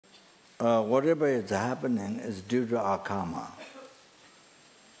whatever is happening is due to our karma.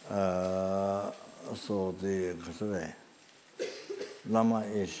 So the Lama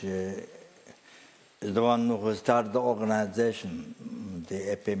Yeshe is the one who started the organization,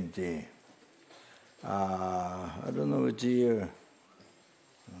 the FPMT. I don't know which year.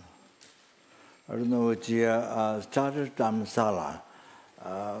 Started Dharamsala.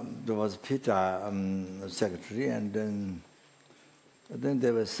 There was Peter, secretary, and then I think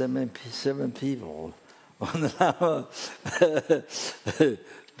there were seven people on the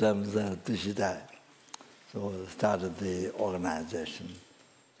Dharamsala Tushidai. So started the organization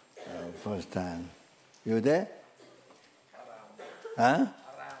first time. You there? Around. Huh?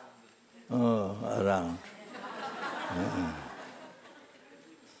 Around. Oh, around.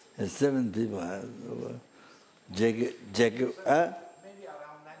 There's 7 people. Maybe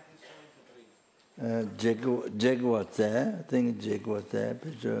around 1973. Jake was there. I think Jake was there.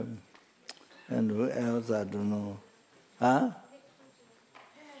 And who else? I don't know. Huh?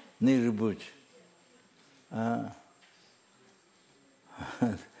 Rinpoche. I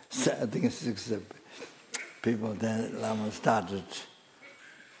think 6 people then Lama started.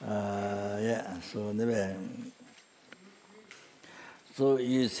 So anyway. So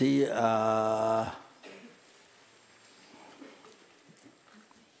you see,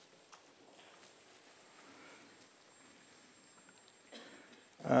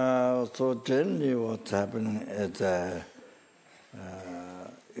 so generally what's happening is,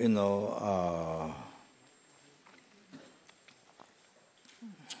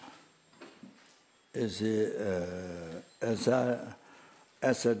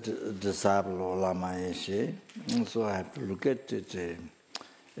 as a disciple of Lama Yeshe, so I have to look at it.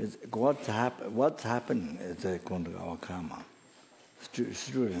 What's happening is according to our karma,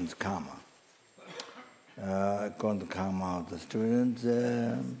 students' karma. According to karma of the students,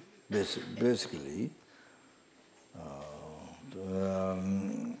 basically,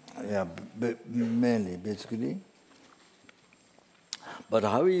 mainly basically. But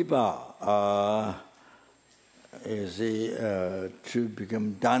however, to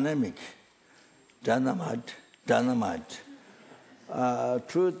become dynamite,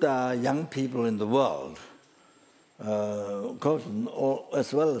 to the young people in the world,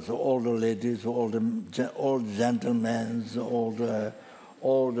 as well as all the ladies, all the gentlemen, all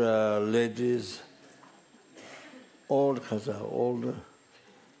the ladies, all the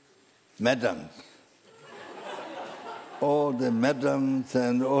madams, all the madams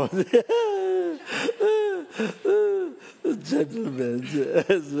and all the gentlemen,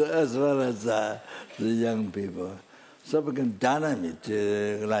 as well as the young people. So we can dynamite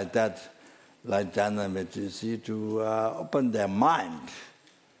like that. Like dynamite, you see, to open their mind,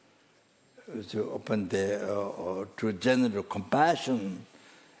 to open their, to generate compassion,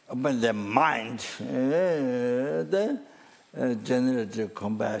 open their mind, generate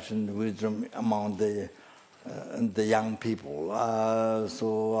compassion, wisdom among the young people.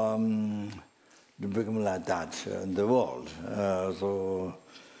 To become like that in the world.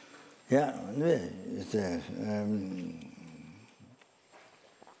 Anyway, it's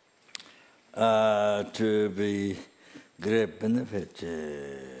to be great benefit.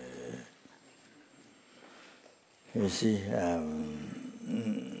 You see,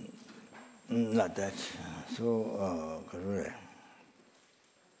 like that. So,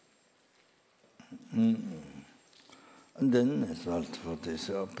 and then as well for this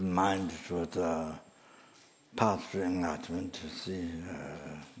open mind for the path to enlightenment, to see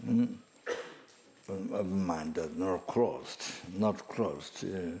open mind that's not closed,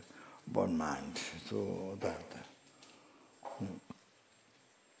 one mind, so that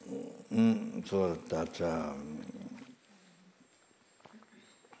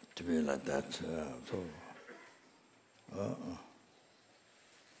to be like that,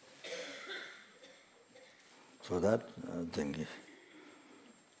 so that thing,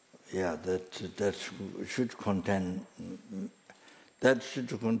 that should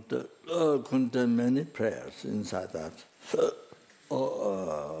contain many prayers inside that.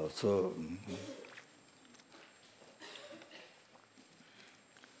 So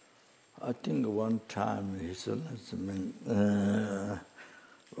I think one time His Holiness,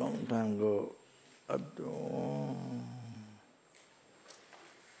 long time ago, I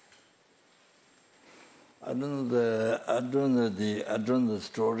don't know the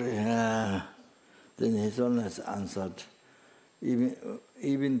story. Then His Holiness answered,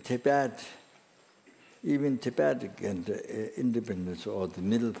 even Tibet and independence, or the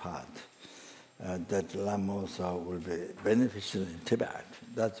middle path, that Lama will be beneficial in Tibet.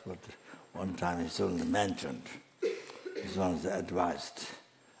 That's what one time His Holiness mentioned. His Holiness advised.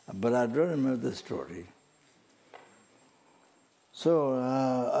 but I don't remember the story. So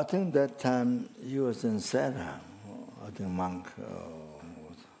I think that time he was in sadhana, I think monk.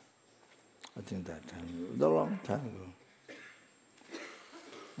 I think that time, it was a long time ago.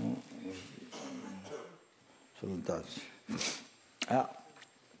 So that's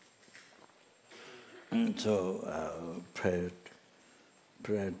so pray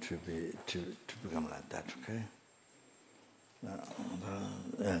to become like that. Okay.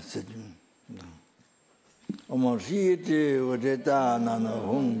 Almost easy with it,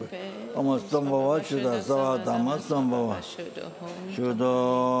 almost some of what should have thought. I must some of what should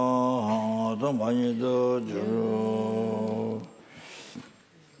don't want you to do.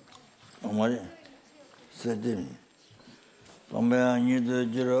 What said to me? Don't you do,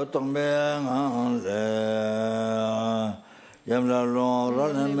 don't be on there. Yamla long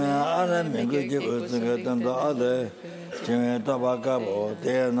run me, I make it to get them the other. Jimmy Tabacabo,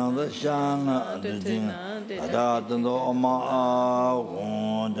 there another shang, the thing. I don't know my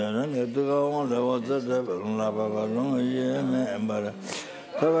own. The go on the water, the long year, but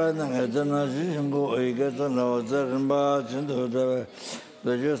Tavana has a nation go, he gets an water and barge into the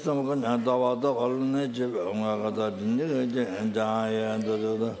just some good and all nature, and giant.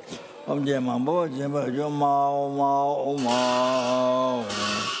 Mambo, Jimbo, your mao.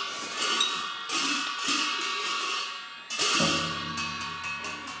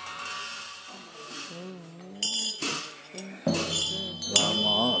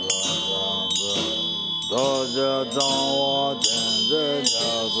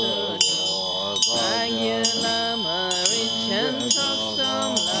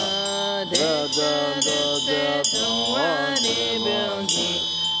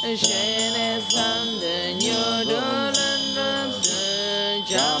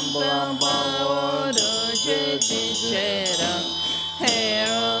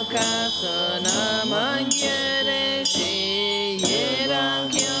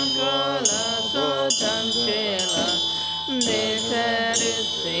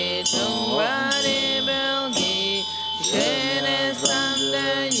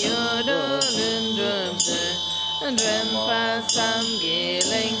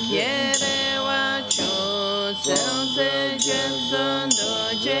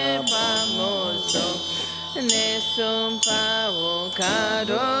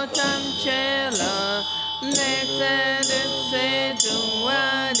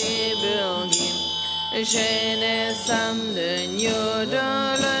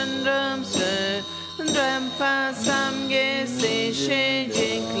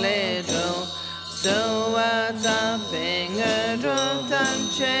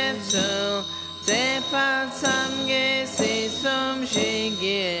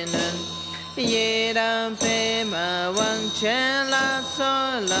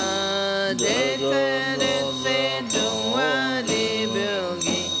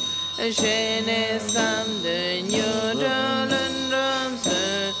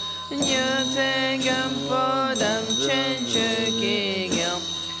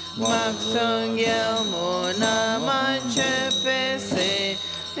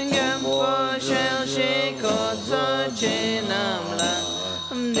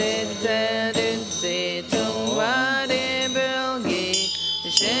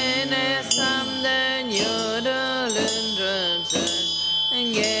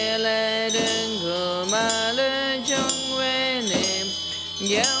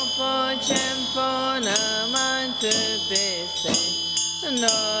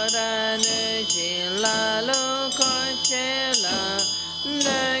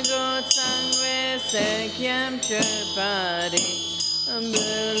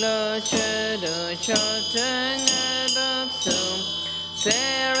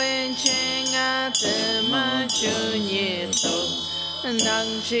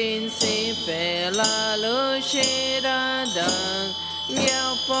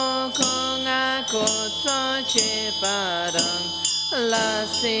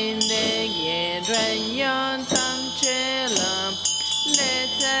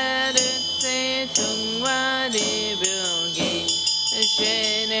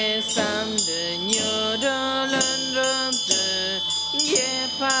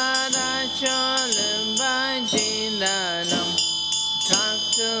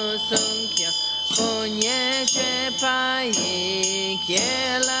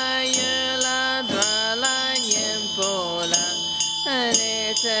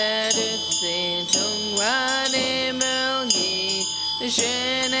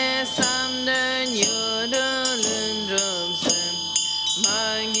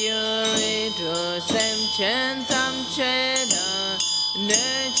 Sem chen tam che da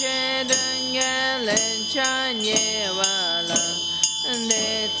ne che dunga len cha nye wala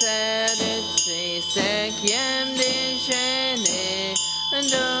de ta de si se kyem de she ne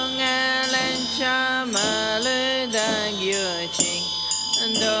dunga len cha ma le dang yu ching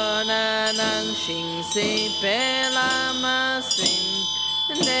do na nang shing si pe la ma sim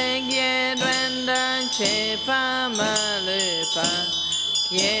de ye dwen dan che pa ma le pa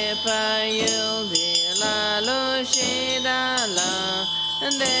ye pa yul di la lo shi da la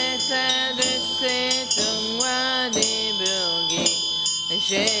de sa de se tung wa di bil gi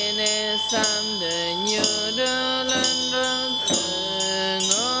she ne sam de nyu do lun rong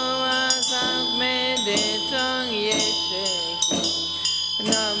ngo wa sak me de tong ye she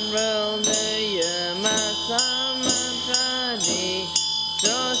nam ro de ye ma sam ta di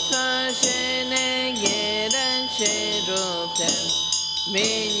so sa she ne ge dan she ro ten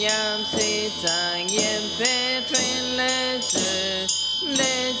min yam si tang yem pe trin le se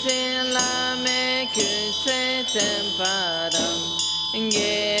de se la me ku se tem padam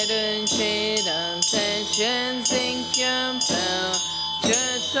ge dun che dam se chen sing kyam pel che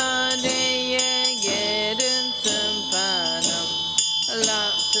sa de ye ge dun sem padam la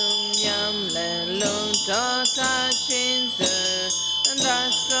tum yam le lung ta ta chin se da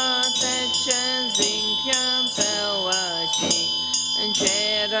sa te chen sing kyam pel wa chi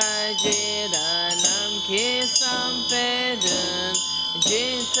Chenrezig nam ki sampedun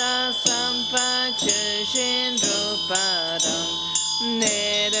jita sampa chushin rupadam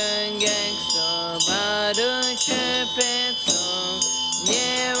nedun gek so badu chupetsong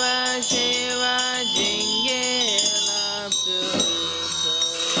nyewa shiva jinge laptu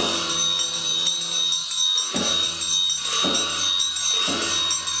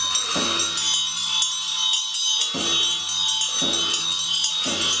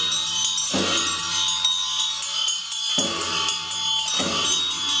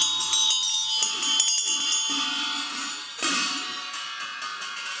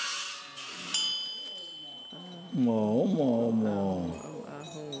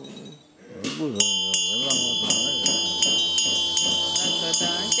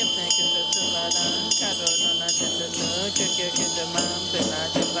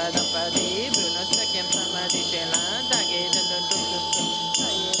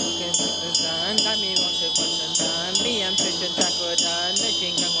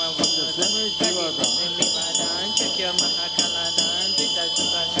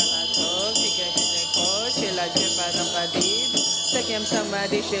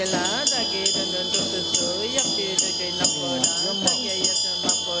Samadhi shela da ge dun dun dun so yap ti de ge na po da ta ye ye so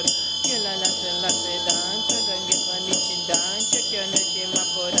ma po ye la la se dan so dun ge pa ni chin dan che kyo ne chi ma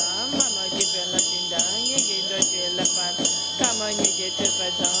po da ma ma ji pe la chin dan ye ge do che la pa ka ma ni je te pa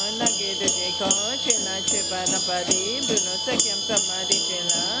don na ge de ge ko che na che pa na pa di bu no sa kyam samadhi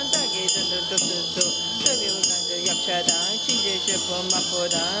shela da ge dun dun dun so so ge wa de yap cha dan chi je che po ma po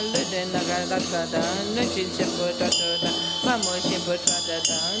da lu de na ga la sa dan ne chin che po da to da Mamo shimpo trata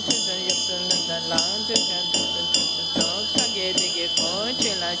dan, chudan yapsun lantan lan, tukan tukan tukan tok, sage dege ko,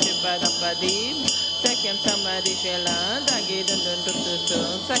 chela chupa dapadim, sakyam samadhi shela, dagi dun dun tuk tuk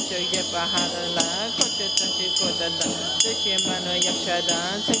tuk, sacho yepa halala, kocho tanchi kodada, dushin mano yapsha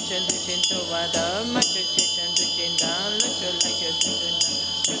dan, sinchan dushin tovada, macho chishan dushin dan, lucho lakyo dushin dan,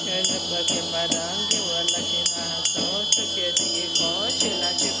 chuka nipa kimba dan, giwa lakshin ahaso, chuke dege ko,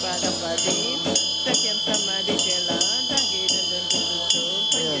 chela chupa dapadim, sakyam samadhi shela,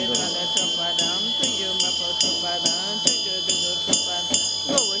 Padam, to you, my photo padam, to you, the padam,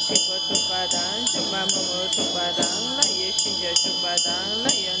 go worship to padam, to Mamma to padam, La Yeshe to padam, La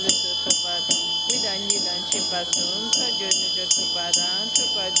Yandu to padam, with a need and chipasum, so you to padam, to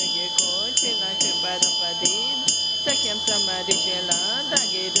Padageko, Chila to padam padim, Sakyam Samadhi Shela,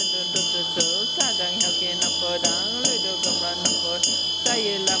 Dagi to Sadang Helkin of Podam, Ludo Gomran of Pod,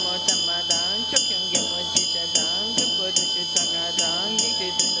 Sayela Motamadan, Chokyam Gipochitan, Gipodu Sagadan,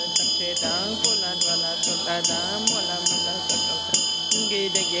 Git dang pola dwala sota dang mola mola sota nge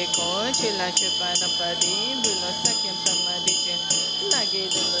de ge ko chila chupa na padi bulo sakyam samadhi chen lage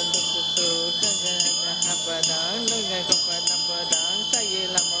de lo do so kanga na hapadang lunga ko pa na padang saye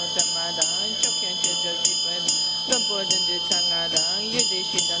la mo tamadang chokyan che josi pan gampo den de changadang yede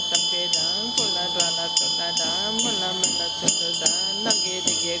shidan tampe dang pola dwala sota dang mola mola sota dang nge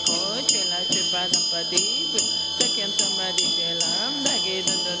de ge ko chila chupa na padi sakyam samadhi chelam lage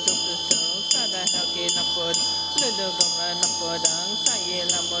de lo do Sada helke na pod, ludo goma na podang, saye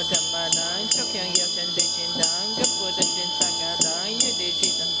la mo tamadang, chokyang yashan de chindang, gapo de chin sagadang, yude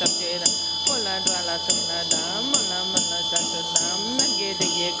chitan tapchedang, pola dwala sumnadang, mola mola satodang, nage de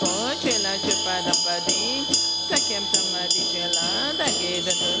ye ko, chela chupa da padi, Sakyam Samadhi Jala, Dagi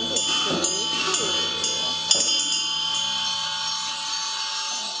the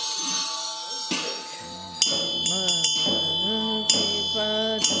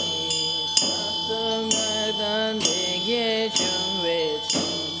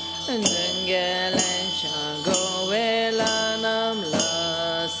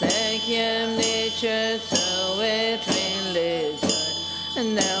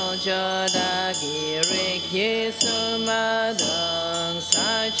Now Jada Girik Yesumadang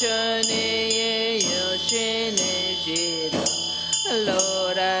Sachane Yoshine Jida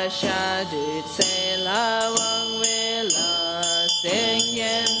Lora Shadu Tsela Wang Wela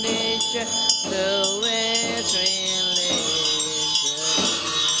Sekyam Nicha Suwe Trin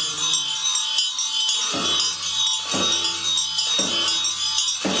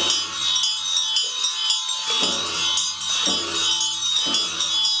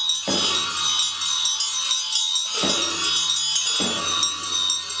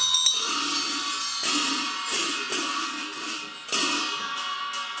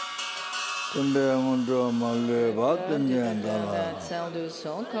du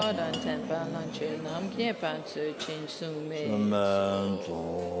son cardan ten balan chenam kiepan su chin sume.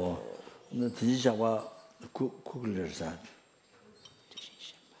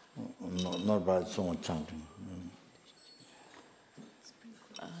 Not by song chanting.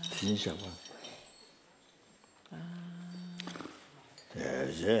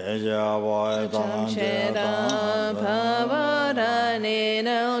 Pavarani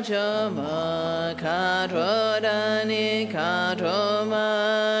no choma kadrodani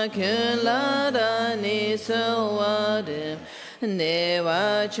kadroma kuladani sowadim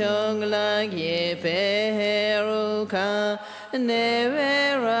neva chongla yeperuka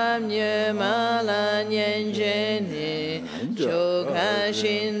neve ramye malanyenjene choka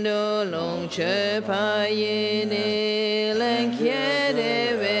shindo longche payene lenkyede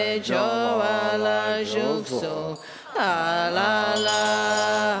Joala Jukso ala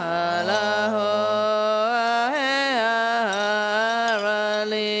la la ho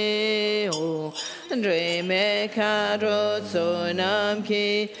rali ho dreame kadro sonam ki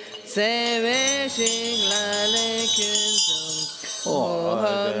seve shingla le kunsum oh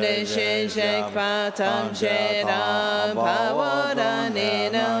de shek patam chedam pavodani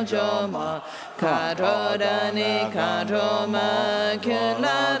no joma Kadrodani kadroma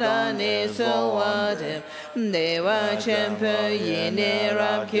kuladani sowadim Deva chempe yine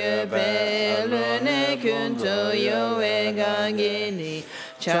rapkebe lune kunto yoe gangini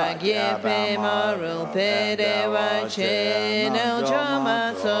Chagyepe marupe deva chenel jama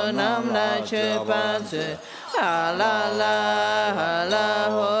sonam la chepatsu Ala la la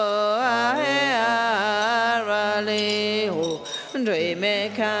ho ahe arali ho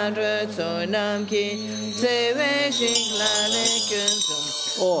Dreame kadre sonam ki seve shingla le kunsum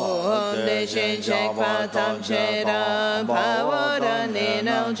Om de shin chek patam chedam pavodani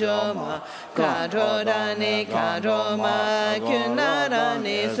nal joma kadrodani kadroma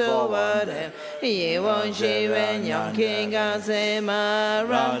kunadani sovadem Yewon shiven yang kinga sema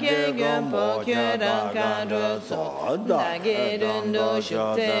ramke gumpo kyodan kadroso Dagedundu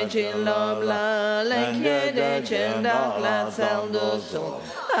shukte chilom la lenkede chendak la saldoso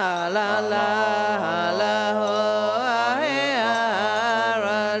Ala la ho ahe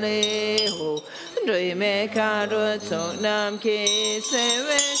arali ho Dreame kadro sonam ki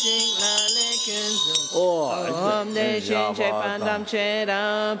seve shingla le kunzum Om de shin chek pandam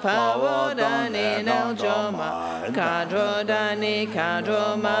chedam pavodani nal joma kadrodani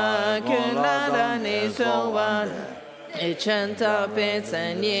kadroma kunadani sovana Echanta pe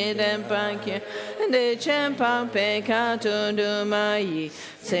sanye den panke de chempa pe katundu mai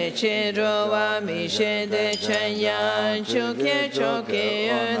se chedrowa mi she de chenyan choke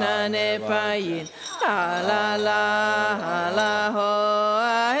choke na ne payin ala la ho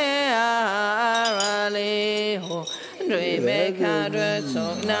ahe arale ho dreame kadre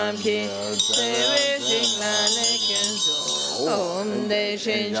song nam ki se we shingla le kenzo Om de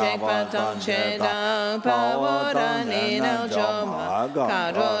shin chek patam chedam pavodani nal joma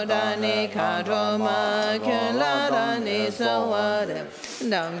kadrodani kadroma kuladani sowadem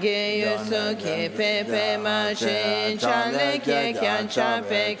Damge yusu ke pepe ma shin chale ke kyan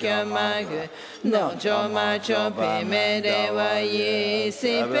chape ke magu No joma chope me dewa yi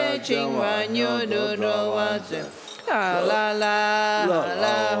si pe chingwa nyu du do wazu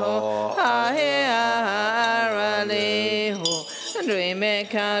La ho ahe arale ho Dreame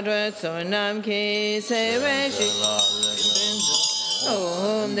kadre sonam ki seve shingla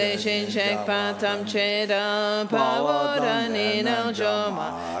Om Deshin Shek Patam Cheda Pavodani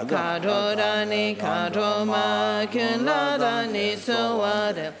Naljoma Kadrodani Kadroma Kunladani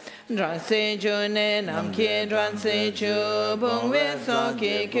Sowada Dranse June Namki Dranse Chu Bungwe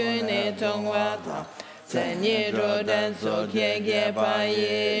Soki Kune Tongwata Senye Drodan Sokye Ge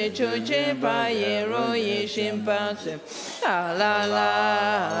Paye Chuche Paye Roye Shimpatsu La la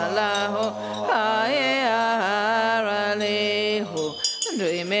la ho Ae Arale ho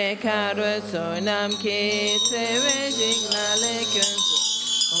Dui me Kadwa So Nam Ki Sewe Jingla Lekunsu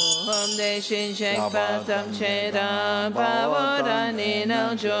Om Deshin Shek Patam Cheda Pavodani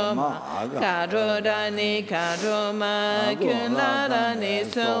Naljoma Kadrodani Kadroma Kunladani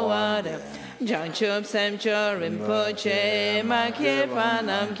Sowada Jangchup Semcho Rinpoche Ma Kye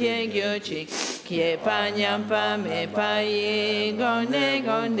Panam Kye Gyochi Kye Panyampa Me Payi Gonde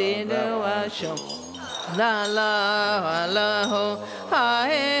Gonde Dewa Shom La la la ho ha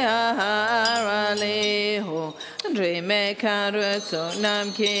he ha ha ra le ho Dreame Kadwa So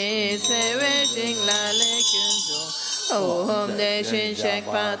Nam Ki Sewe Shing La Le Kyunzo Om Deshin Shek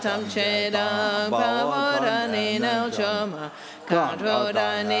Patam Cheda Pavodani Naljoma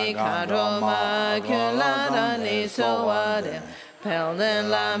Kadrodani Kadroma Kuladani Sowade Pelden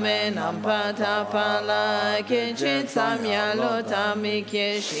Lame Nampata Pala Kichin Samya Lotami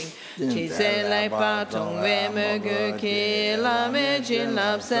Kishing Chise Lek Patung Vemegu Ki Lame Jin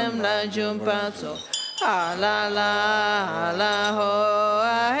Lapsem La Jumpaso Ha la la la ho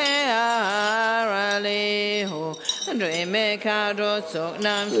ahe arale ho Dreame Kadro Sok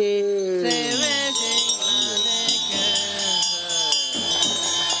Nam Ki Sewe Jing La Leke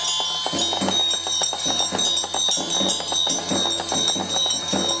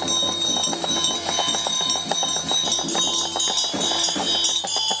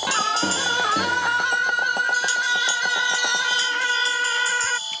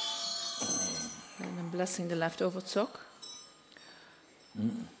blessing the leftover Tsog.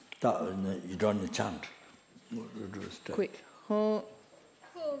 You don't chant. Quick. Ho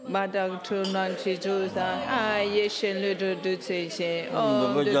Madang tu nan chi tu sa ai Yeshe lu du tse che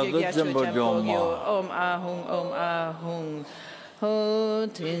om du ge om ahung ho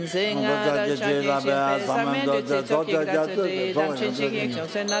Tenzin Osel Rinpoche samen du tse toki gatu de dam chen chi ge chong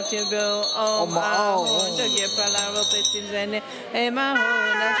sen na chi bo om ahung du ge pala ro pe Tenzin e ma ho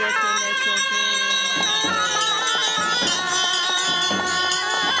na ge ne so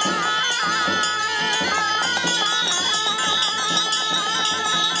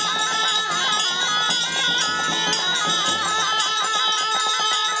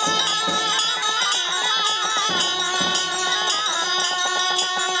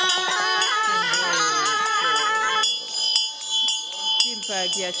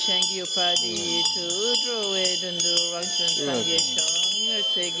Chengyu Padi to Droe Dundu Rangchun Sangye Shong,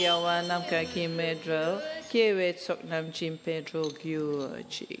 Se Gyalwa Namka Kim Medro, Kiewe Tsok Nam Jim Pedro Gyu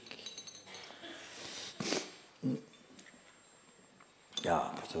Chik. Yeah,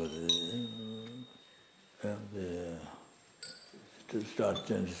 so to start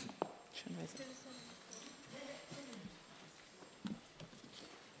Chenrezig.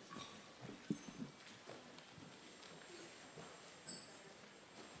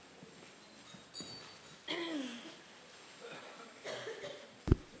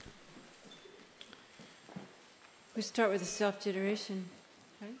 We start with a self-generation,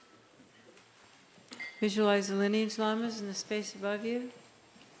 right? Visualize the lineage lamas in the space above you.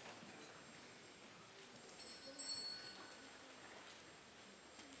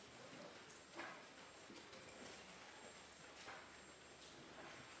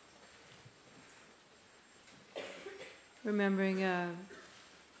 Remembering a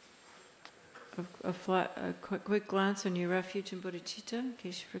quick glance on your refuge in bodhicitta, in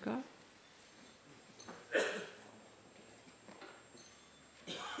case you forgot.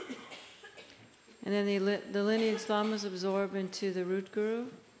 And then the lineage lamas absorb into the root guru,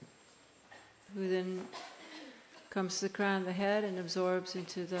 who then comes to the crown of the head and absorbs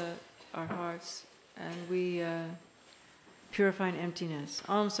into our hearts, and we purify in emptiness.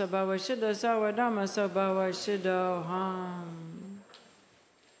 Om Sabhava Shuddha Sawa Dhamma Sabhava Shuddha Ham.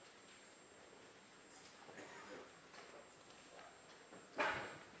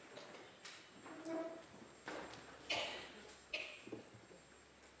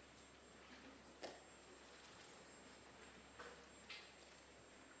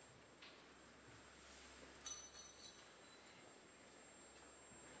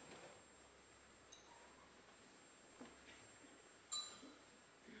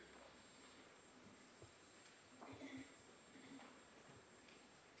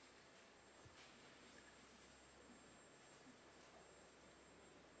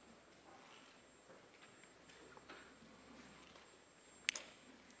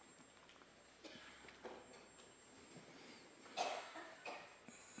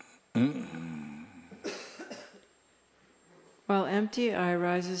 While empty, eye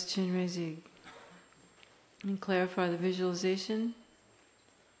rises Chenrezig. And clarify the visualization.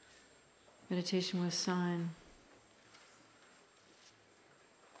 Meditation with sign.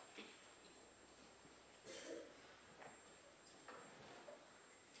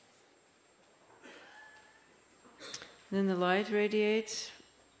 Then the light radiates.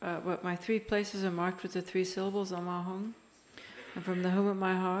 My 3 places are marked with the 3 syllables Amahong. And from the home of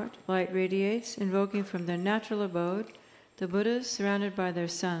my heart, light radiates, invoking from their natural abode the Buddhas surrounded by their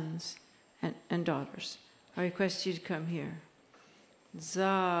sons and daughters. I request you to come here.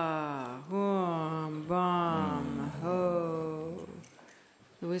 Za, Hum, Bam, Ho.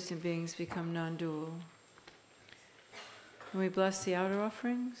 The wisdom beings become non-dual. Can we bless the outer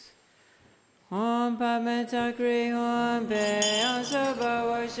offerings? Om Pametakri Om Be Om Soba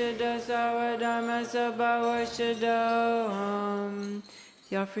Washida Sawa Dharma Soba Washida Om.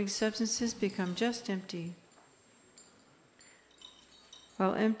 The offering substances become just empty.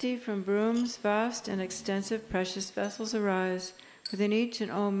 While empty, from brooms, vast and extensive precious vessels arise. Within each, an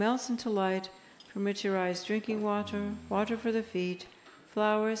Om melts into light, from which arise drinking water, water for the feet,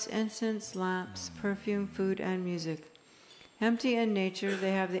 flowers, incense, lamps, perfume, food, and music. Empty in nature,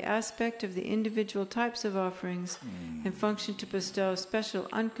 they have the aspect of the individual types of offerings and function to bestow special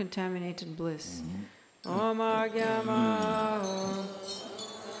uncontaminated bliss. Om Agyama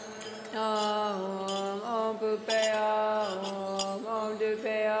Om Om Pupeya Om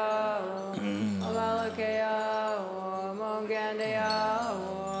Dupeya Om Alakeya Om Gandeya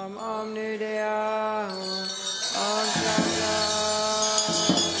Om Nudeya Om Shambha.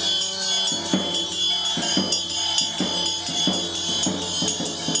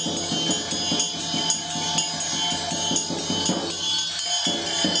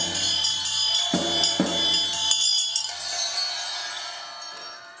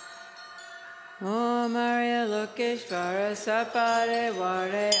 Om Arya Lokeshvara Sapare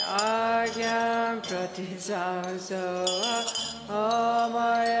Vare Agyam Pratizauso. Om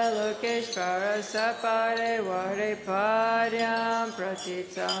Arya Lokeshvara Sapare Vare Padyam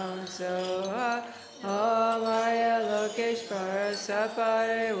Pratizauso. Om Arya Lokeshvara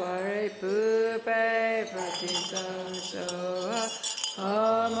Sapare Vare Pupe Pratizauso.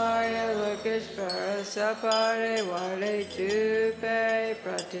 Om Arya Lokeshvara Sapare Vare Tupe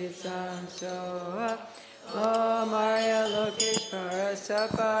Pratisamso. Om Arya Lokeshvara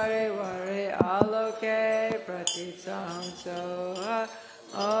Sapare Vare Aloke Pratisamso.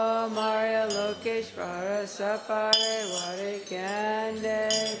 Om Arya Lokeshvara Sapare Vare Kande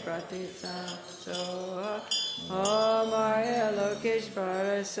Pratisamso. Om Arya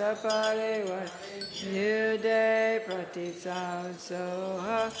Lokeshvara Sapare Vare Nude Pratisamso.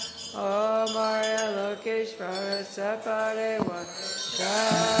 Om Arya Lokeshvara Sapare Vare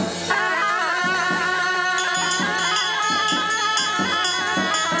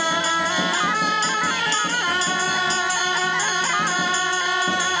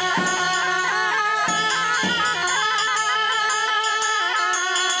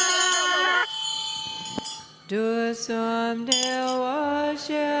Dusam Dewa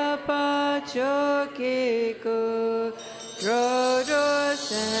Shepa Chokiku Rodo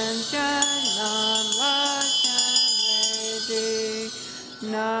Senchan Nam Lachan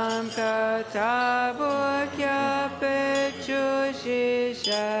Nam Katabu Kyape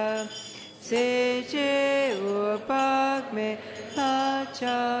Chushisha Seche Upakme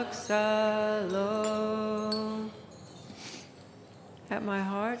Lachak Salo. At my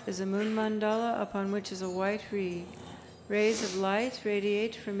heart is a moon mandala upon which is a white reed. Rays of light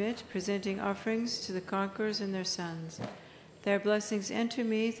radiate from it, presenting offerings to the conquerors and their sons. Their blessings enter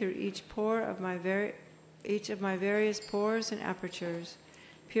me through each of my various pores and apertures,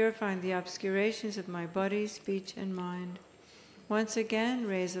 purifying the obscurations of my body, speech, and mind. Once again,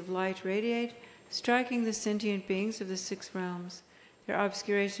 rays of light radiate, striking the sentient beings of the 6 realms. Their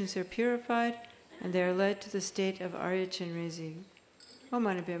obscurations are purified, and they are led to the state of Arya Chenrezig. Om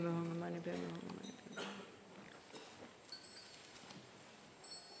Mani Padme Hum, Om Mani Padme Hum, Om Mani Padme.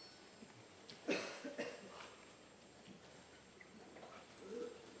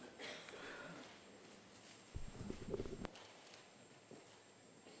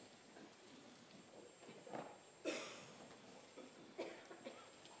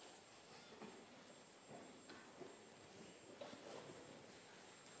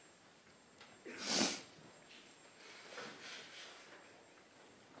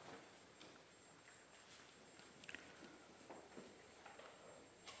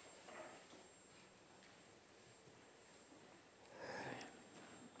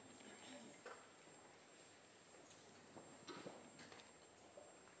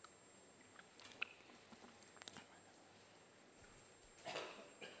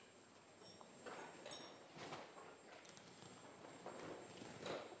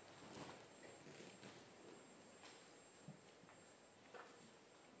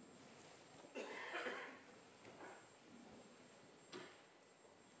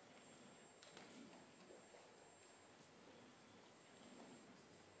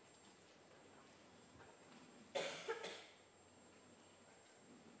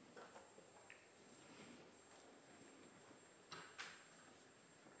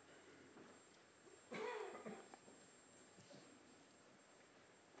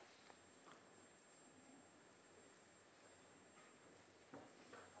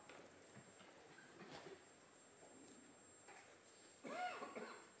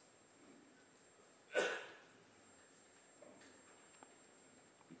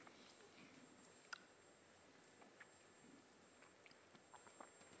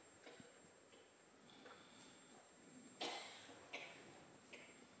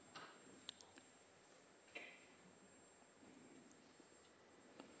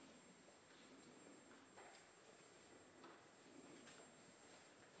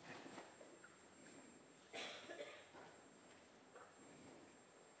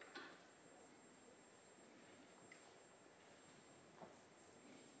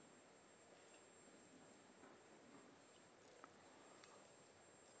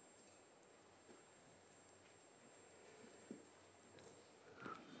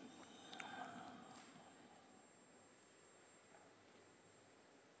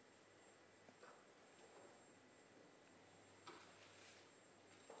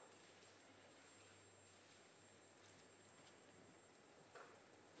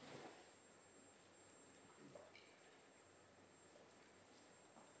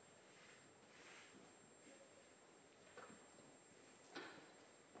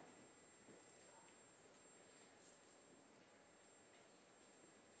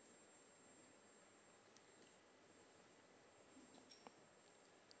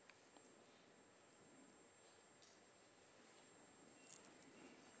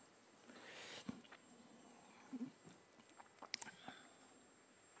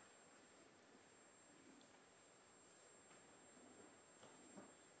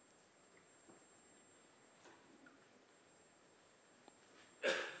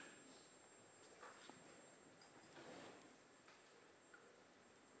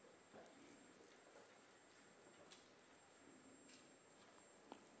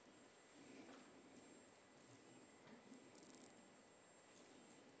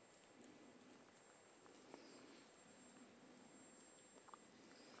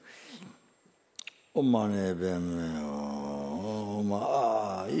 Omane bem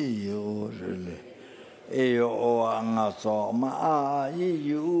ma yu really. Eyo o anga so ma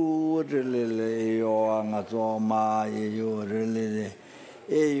yu really yo anga so ma yu really.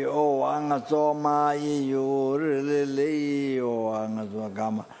 Eyo anga so ma yu really yo anga so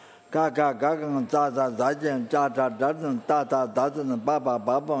gama. Kaka gagang tata dajan tata dadan tata dadan baba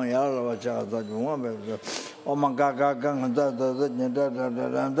baba yala wacha dajan oh my gaga gang tata dadan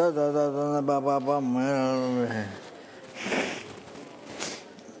tata baba baba oh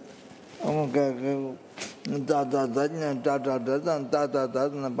my gaga tata dadan tata dadan tata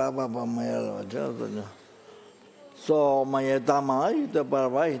dadan baba baba yala wacha dajan so my dama ita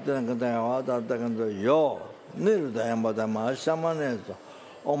baba ita kata wada kata yo niru dayamba dama shamaneso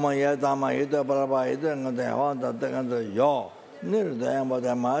Oma yadama yida baraba yida ngade hawanda teganda yo nir dayamba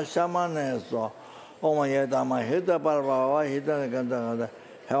dama shamane so Oma yadama yida baraba yida ngada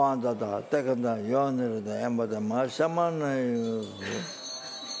hawanda da teganda yo nir dayamba dama shamane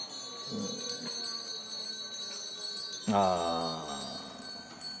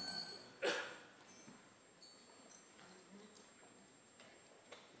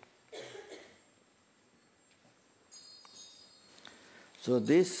So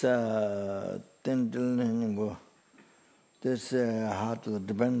this this how to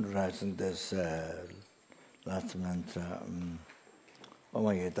depend right in this last mantra. Oh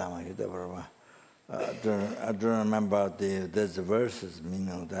my God, I don't remember there's the verses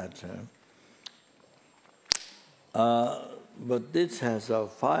meaning that. But this has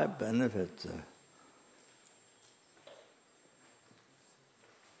 5 benefits.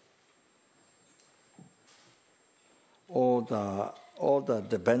 All the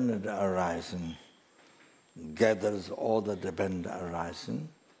dependent arising gathers all the dependent arising,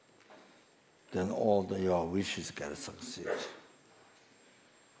 then all your wishes get succeed.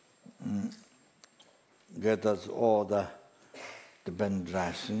 Gathers all the dependent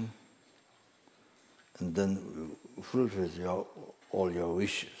arising, and then fulfills all your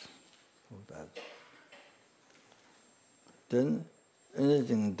wishes. Then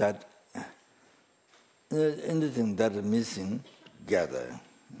anything that is missing, gather.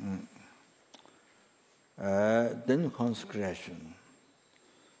 Then consecration,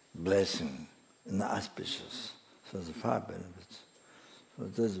 blessing, and auspicious. So the 5 benefits. So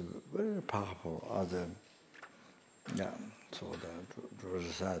there's very powerful other. So to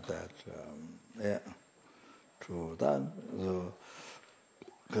recite that, true that. So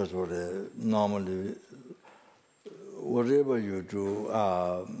because normally, whatever you do.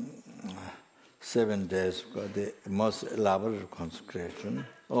 7 days, the most elaborate consecration.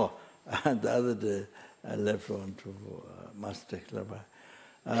 Oh, the other day I left on to Master Club.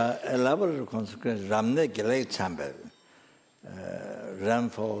 Elaborate consecration, Ramne Gelek Chamber,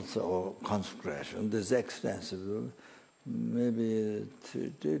 Ramfalls or consecration. This is extensive, maybe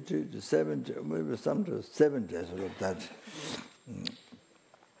 7, maybe some 7 days of that.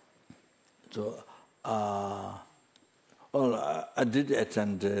 So, I did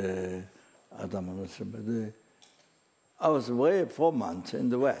attend. I was away 4 months in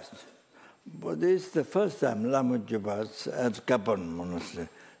the West. But this is the first time Lama Yeshe at Kapan Monastery.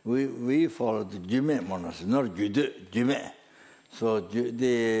 We followed the Jume Monastery, not Jume. So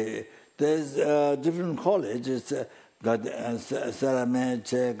there's different colleges. Got Sarame,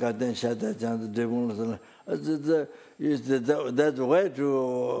 got Shata, that way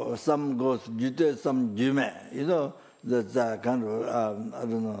to some goes Jude, some Jume. You know, that's kind of, I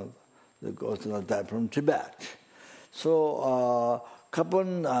don't know. That goes like that from Tibet. So,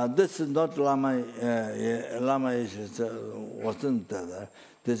 this is not Lama Yeshe wasn't there.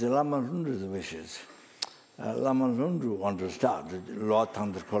 There's a Lama Lundu's wishes. Lama Lundu wanted to start Lord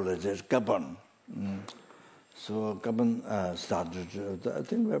Tantra College at Kapan. So Kapan started. I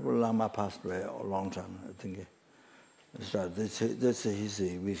think Lama passed away a long time. I think he started. That's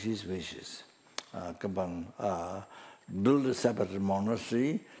his wishes. Kapan build a separate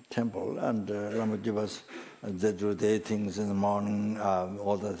monastery, temple, and Lama Yeshe, they do their things in the morning,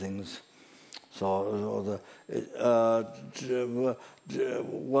 all the things. So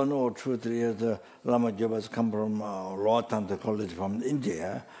 1 or 2, 3 years, Lama Yeshe come from Lord Tantra College from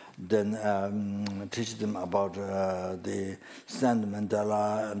India, then teach them about the stand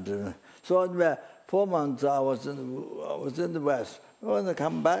mandala. And so 4 months I was in the West. When I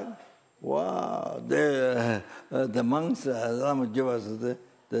come back, wow, the monks, Lama Yeshe,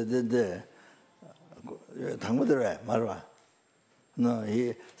 the Tangudere, Marwa. No,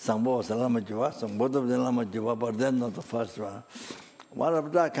 he Sangbo was Lama Yeshe, both of them Lama Yeshe, but then not the first one. One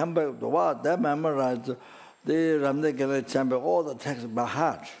of that come back, wow, they memorized the Ramne Gele Chamber, all the texts by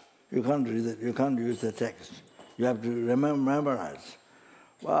heart. You can't read it. You can't use the text. You have to memorize.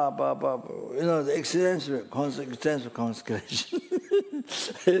 The extensive consecration.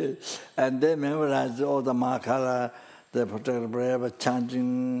 And they memorize all the makala, the particular prayer,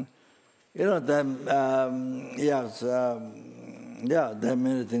 chanting. There are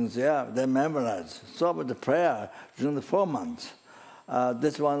many things. They memorize. So, but the prayer during the 4 months.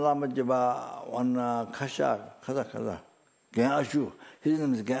 This one Lama Jiba, one Kasha, Gyashu. His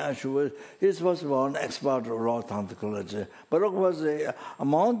name is Gyashu. He's supposed to be an expert of raw tantric. But of course,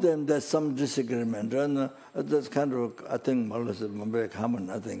 among them, there's some disagreement. And that's kind of, I think, more or less very common,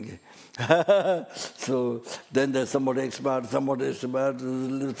 I think. So then there's somebody expert.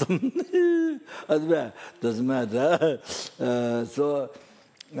 Doesn't matter. So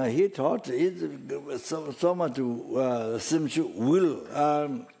he taught so much simshu will.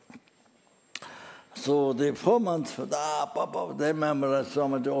 So the 4 months, they memorize so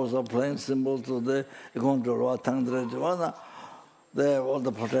much also playing symbols, so they go to raw tantra. They all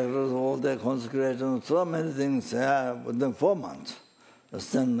the protectors, all their consecrations, so many things within 4 months. The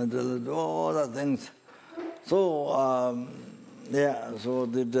sentiment, all the things. So so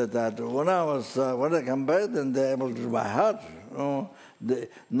they did that. When I come back, then they're able to do by heart.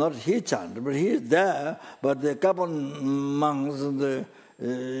 Not he chant, but he's there. But the couple monks, the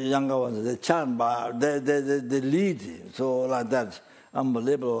younger ones, they chant by, they lead. So like that,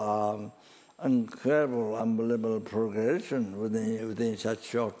 unbelievable, incredible, unbelievable progression within such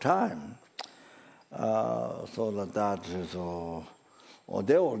short time. So like that, so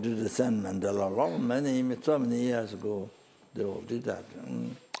they all did the Saint Mandela so many years ago. They all did that.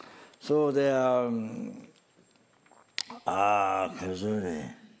 So they are,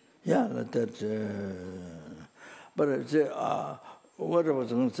 like that. But what I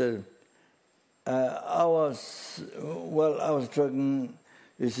was going to say, I was talking,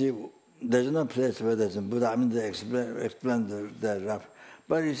 you see, there's no place where there's a Buddha. I mean, they explain the rough.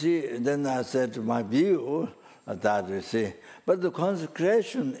 But you see, then I said my view that, you see. But the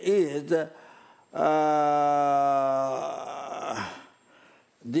consecration is the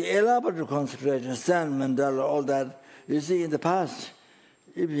elaborate consecration, Saint Mandela, all that. You see, in the past,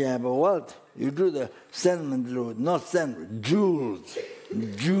 if you have a wealth, you do the Saint Mandela, not Saint, jewels.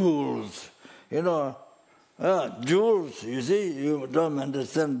 Jewels, you see, you don't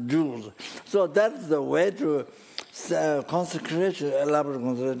understand jewels. So that's the way to consecration, elaborate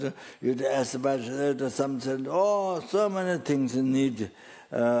consecration. You ask about some said, so many things you need.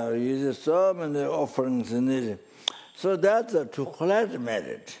 So many offerings you need. So that's to collect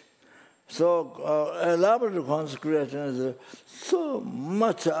merit. So elaborate consecration is so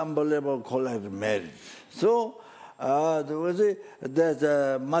much unbelievable collect merit. So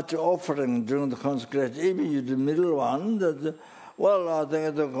there's much offering during the consecration. Even you the middle one, I think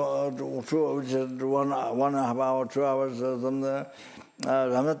it's 1.5 hour, 2 hours or something.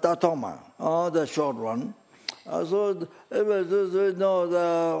 The short one. So the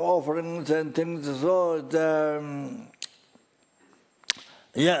offerings and things. So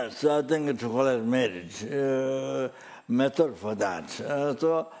yes, I think it's called marriage method for that.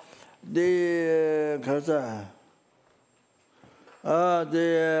 So the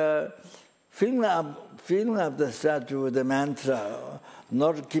filling up the statue with the mantra,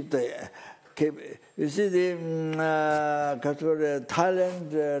 not keep. You see the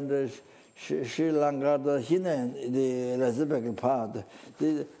Thailand and Sri Lanka, the Elizabeth part,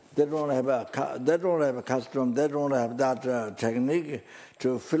 they don't have a custom. They don't have that technique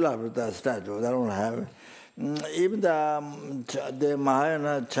to fill up the statue. They don't have. Even the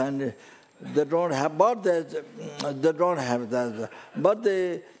Mahayana Chinese, they don't have. But they don't have that. But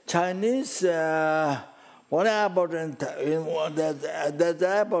the Chinese. What about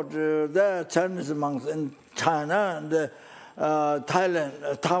the Chinese monks in China and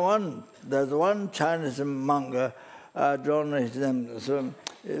Thailand, Taiwan? There's one Chinese monk, I don't know his name, so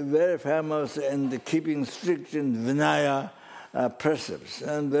very famous in keeping strict in Vinaya precepts,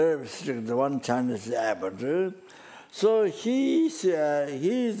 and very strict, the one Chinese abbot. So he's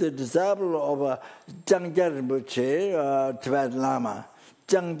a disciple of Gyalwa Rinpoche, Tibetan Lama.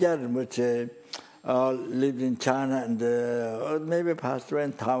 Gyalwa Rinpoche lived in China and maybe passed away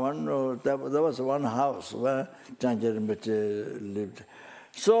in Taiwan. Or there was one house where Gyalwa Rinpoche lived.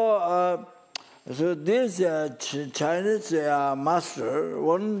 So this Chinese master,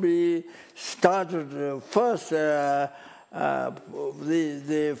 when we started first, the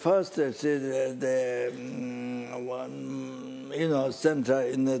first one, center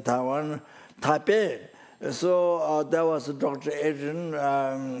in the Taiwan, Taipei. So there was Dr. Adrian.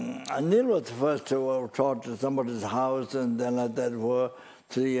 Neil was first who taught somebody's house, and then like that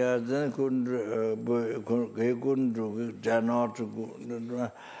 3 years, then he couldn't dare not to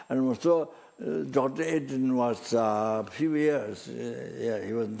go. And so Dr. Eden was a few years,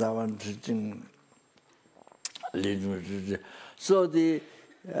 he was that one teaching, leading. So he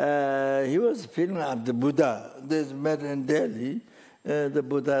was feeling up the Buddha. They met in Delhi. The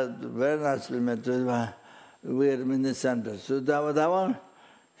Buddha very nicely met. We were in the center. So that one,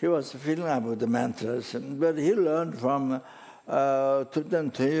 he was feeling up with the mantras, but he learned from the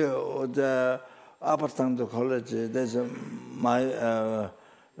Upper Tangto College. There's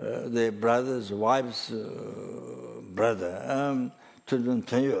the brother's wife's brother,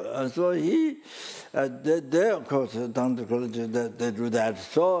 so he, they of course, Tangto College, they do that.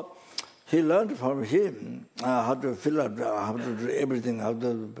 So he learned from him how to fill up, how to do everything, how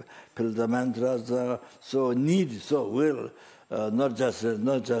to fill the mantras. So need, so will, not just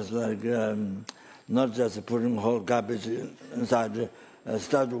putting whole garbage inside.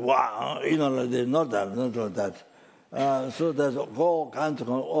 Start wow, like that, not like that. So there's all kinds of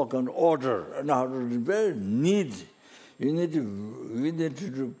order. Now, very need. We need to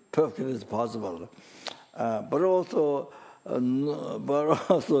do perfectly as possible, but also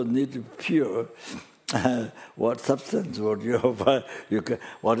need to pure. What substance would you offer?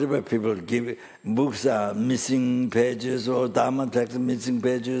 Whatever people give, books are missing pages or Dharma text missing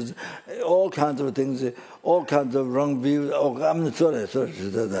pages, all kinds of things, all kinds of wrong views. I'm sorry,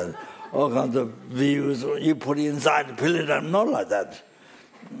 all kinds of views you put inside, fill it up, not like that.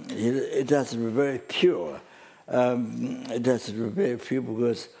 It has to be very pure. It has to be very pure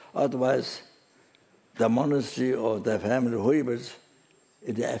because otherwise the monastery or the family, whoever,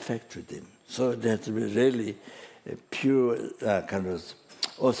 it affects them. So it has to be really pure kind of,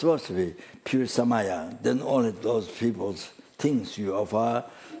 or supposed to be pure samaya. Then only those people's things you offer.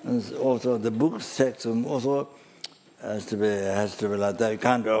 And also the book section also has to be like that. You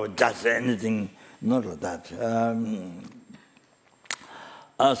can't just anything, not like that.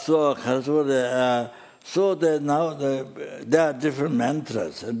 So that now there are different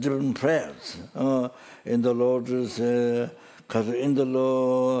mantras, different prayers in the Lotus, in the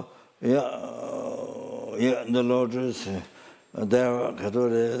law. In the Lotus, there are the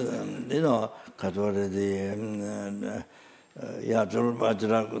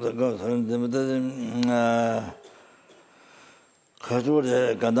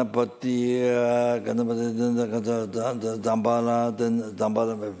Ganapati, Dambala, then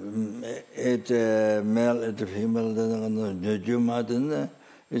Dambala, 8 male, 8 female, then Juma, then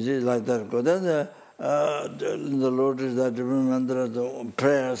it is like that. Then the Lord is that different mantras,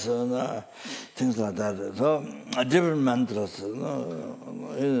 prayers, and things like that. So different mantras.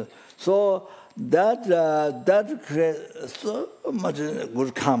 So that creates so much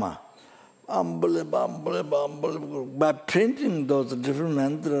good karma. Unbelievable. By printing those different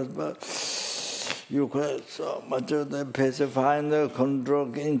mantras, but you create so much of the pacifying, the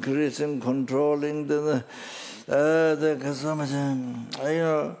control, increasing, controlling, the so much,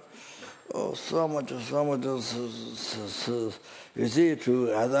 so much. You see,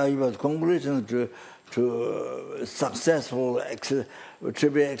 to conclusion to successful, to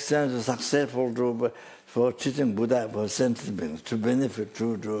be extended successful for teaching Buddha for sentiments, to benefit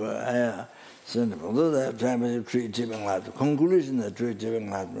to sentiments. Those time treat giving life. Conclusion that treat giving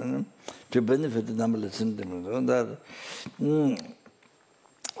life, to benefit the number of sentiments.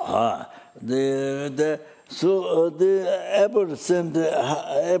 So the abbot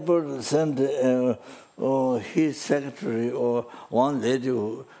sent his secretary or one lady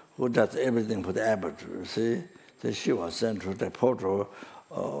who does everything for the abbot. See, so she was sent to the photo,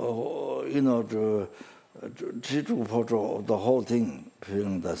 she took a photo of the whole thing,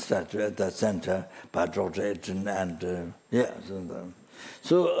 filling the statue at the center by Dr. Eden and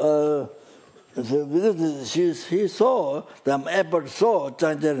So because he saw, the abbot saw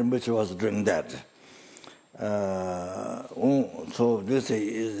Tenzin Rinpoche was doing that. So this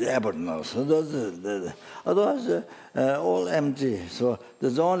is abbot now. So otherwise, all empty. So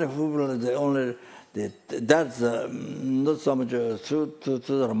there's only people, that's not so much to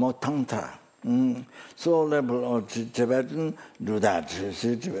the more tantra. So level of Tibetan do that.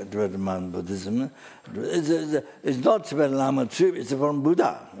 See, Tibetan Buddhism. It's not Tibetan Lama trip, it's from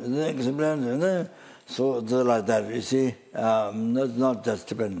Buddha. So like that, you see, it's not just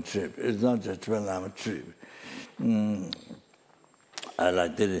Tibetan trip, it's not just Tibetan Lama trip. I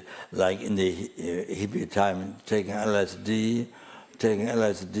like in the hippie time, taking LSD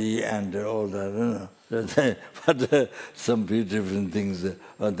and all that. But some different things,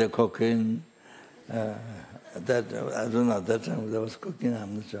 the cocaine. That I don't know. That time there was cocaine.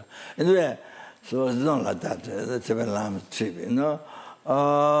 I'm not sure. Anyway, so it's not like that. That's a very Lama trip,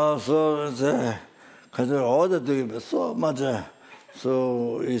 So because all the doing so much.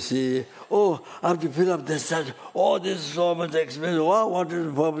 So you see, I have to fill up this such. Oh, this is so much expensive. What is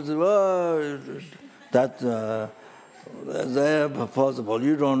the purpose? That possible.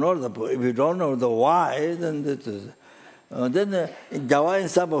 You don't know if you don't know the why, then this is. Then in Gyalwa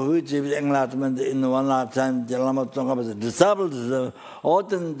Ensapa, which is enlightenment in one lifetime, the Lama Tsong disabled.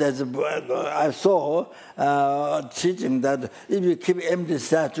 Often I saw teaching that if you keep empty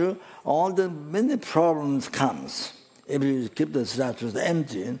statue, all the many problems comes. If you keep the statues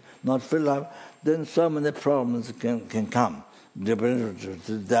empty, not fill up, then so many problems can come. Depending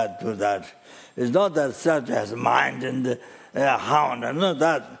to that. It's not that statue has mind and hound, not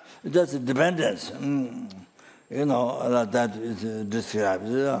that. It's just a dependence. That is described.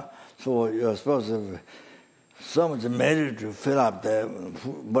 So you're supposed to so much merit to fill up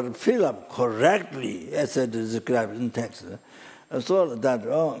but fill up correctly, as it is described in text. So that,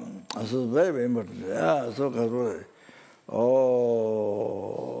 so very, very important. So Kasuri.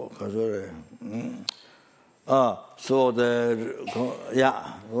 So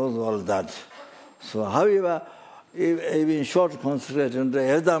all that. So however, even short consecration,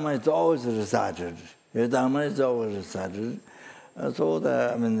 the dharma is always recited. So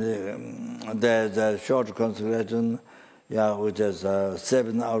there's a short consecration, which has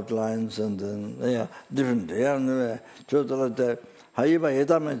 7 outlines and then different. However,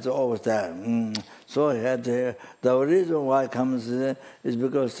 Yedama is always there. So the reason why it comes is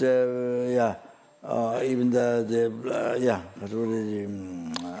because even the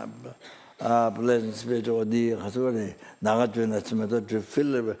pleasant spirit or the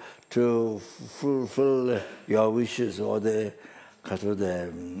to fulfill your wishes or the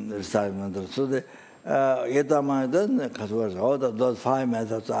recitement. So the Yedama then all those 5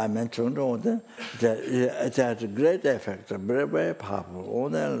 methods I mentioned, it has a great effect, very, very powerful.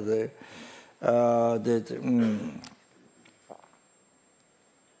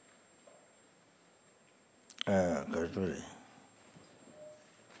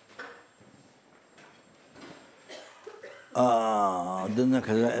 Then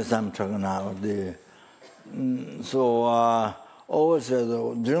as I'm talking now, always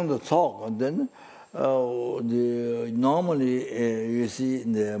during the talk, then normally you see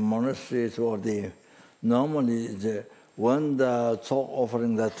in the monasteries or normally when the talk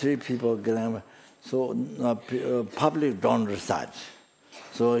offering the 3 people get, so public don't recite.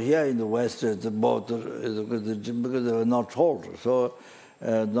 So here in the West, it's both because they were not told. So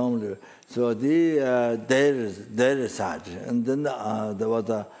normally, so they recite, and then there was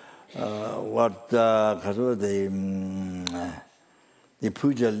the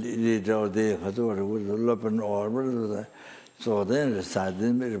puja leader or the so then recite,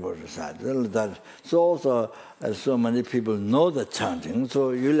 then everybody recite. So also, so many people know the chanting,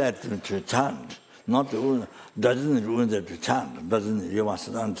 so you let them to chant. Doesn't ruin them to chant, you must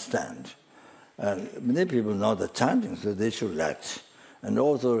understand. Many people know the chanting, so they should let. And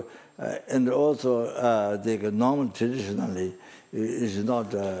also, the normal traditionally is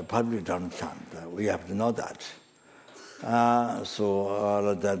not public don't chant. We have to know that. So all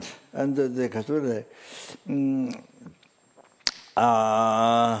of that, and the Kasuri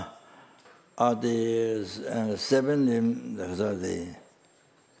are the 7 limb.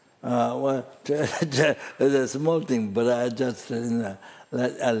 Well, it's a small thing, but I just I'll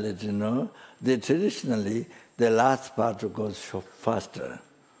let you know. Traditionally, the last part goes faster.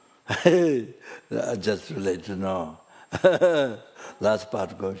 I just to let you know. Last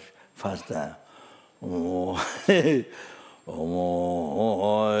part goes faster.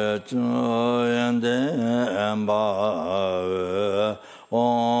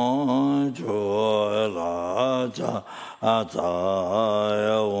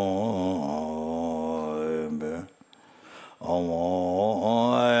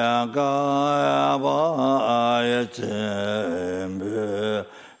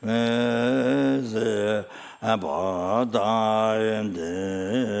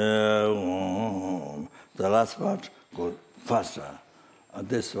 The last part goes faster.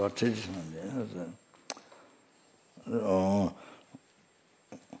 This was traditionally.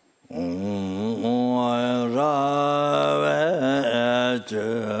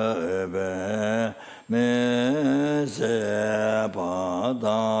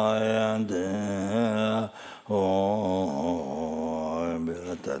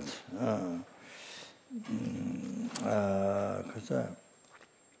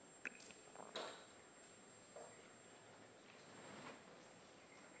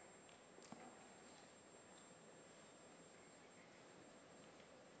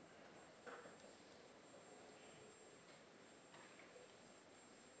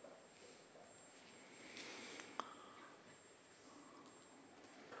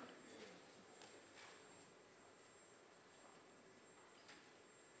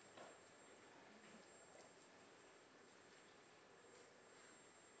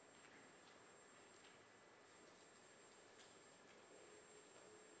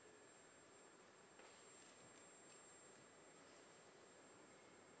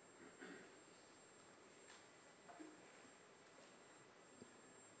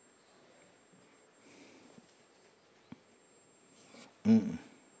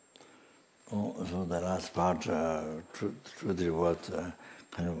 Oh, so the last part, truth rewards,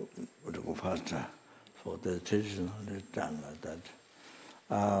 kind of would go faster. So the traditional is done like that.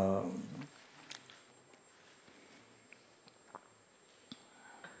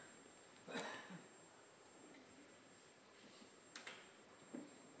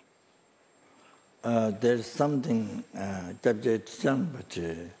 There's something,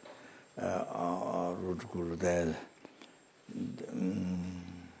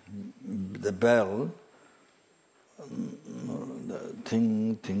 the bell,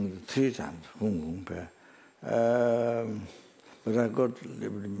 ting 3 times, but I got a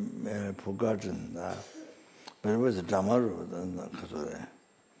little bit forgotten. But it was a Dhammaru.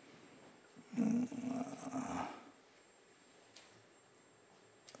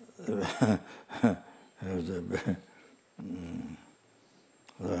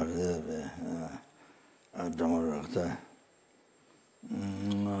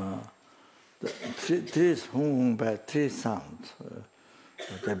 Three sounds.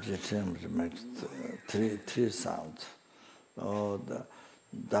 Makes three sounds. Oh,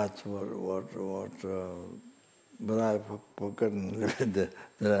 that's what. But I've forgotten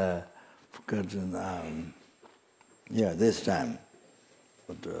this time.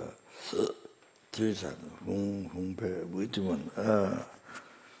 But 3 times. Which one?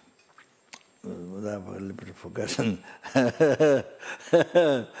 But I've a little bit forgotten.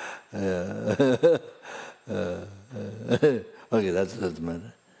 Okay, that doesn't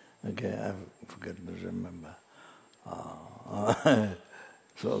matter. Okay, I forgot to remember.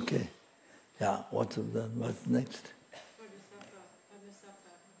 So, okay. Yeah, what's next?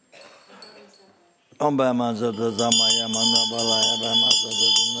 Om Bama Zoto Zamaya Mandabalaya Bama Zoto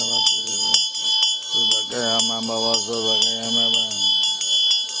Zinavasi Sudakaya Mambava Sudakaya Maba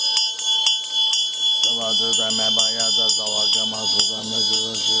Savatuta Mabaya Zawakama Sudama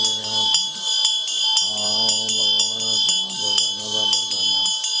Sudakaya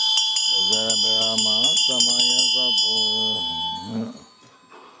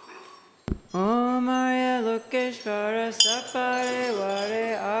Om Arya Lokeshvara Sapare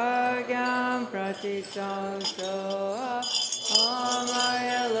Vare Agyam Pratitam Soha. Om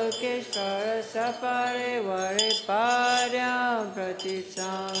Arya Lokeshvara Sapare Vare Padyam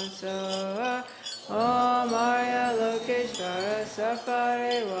Pratitam Soha. Om Arya Lokeshvara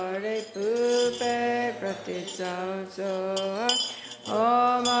Sapare Vare Pupe Pratitam Soha.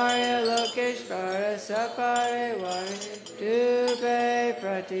 Om Arya Lokeshvara Sapare Vare Dupe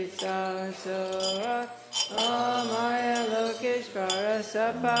Pratisam Soha. Om Arya Lokeshvara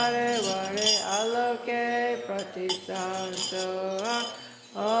Sapare Vare Aloke Pratisam Soha.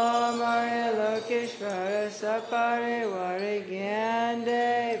 Om Arya Lokeshvara Sapare Vare Gyande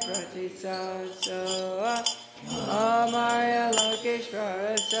Pratisam Soha. Om Arya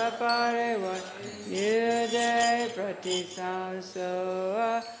Lokeshvara Sapare Vare Yude Pratisam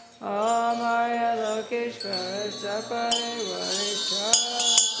Soha. Om Arya Lokeshvara Sapare Vare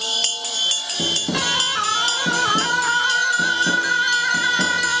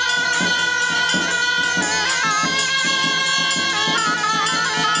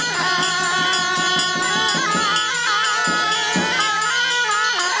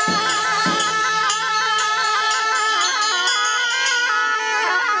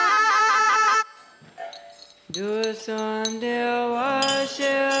Dusam Dewa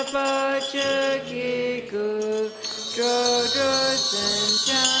Shepa Chakiku Drodro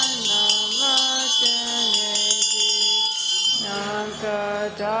Senchanam Chenrezig Namka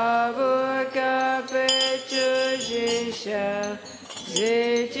Tabuka Pechu Jisha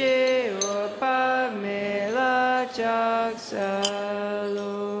Ziji Upa Mela Chaksalu.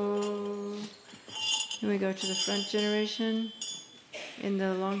 Here we go to the front generation in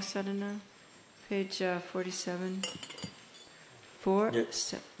the long sadhana. Page 47. 4.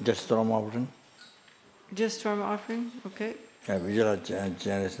 Just storm offering? Just storm offering, okay. Yeah, visual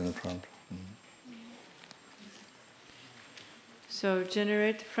generate in the front. So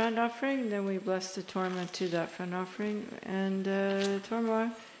generate the front offering, then we bless the torma to that front offering. And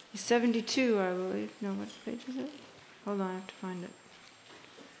torma is 72, I believe. No, what page is it? Hold on, I have to find it.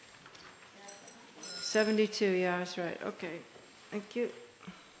 72, yeah, that's right. Okay, thank you.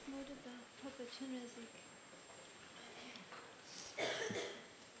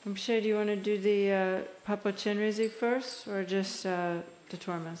 Rinpoche, do you want to do the Papa Chenrezig first, or just the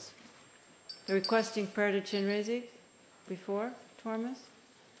tormas? The requesting prayer to Chenrezig before tormas?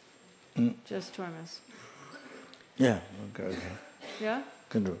 Just tormas. Yeah, okay. Yeah?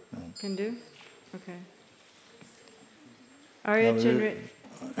 Can do. Can do? Okay. Arya Chenrezig.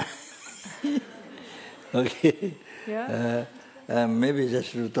 Okay. Yeah? Maybe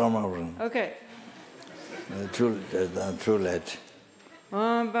just to turn Okay. Too late.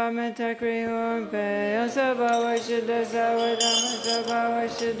 Om Pametakri Om Pe Osaba Vashida Sawadama Saba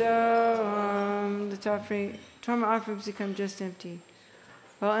Vashida. The Dharma offerings become just empty.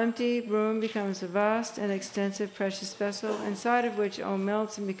 While empty, room becomes a vast and extensive precious vessel, inside of which Om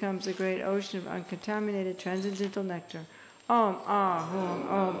melts and becomes a great ocean of uncontaminated transcendental nectar. Om Ah Hum,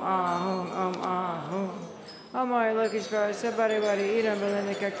 Om Ah Hum, Om Ah Hum. Om Ai Lokeshvara Sabari Wadi Idam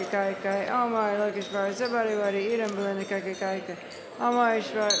Belinda Kakakai Kai. Om Ai Lokeshvara Sabari Wadi Idam Belinda Kakakai Kai. Om Ai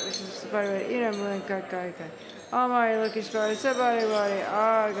Sabari Wadi Idam Belinda Kakakai Kai. Om Ai Lokeshvara Sabari Wadi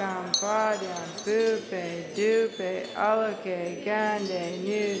Agam Padyam Pupe Dupe Aloke Gande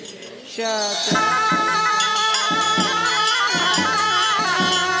Nud Shata.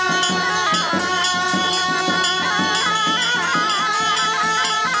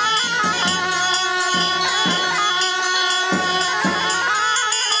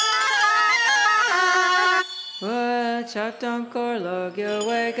 Chaptam Korlog,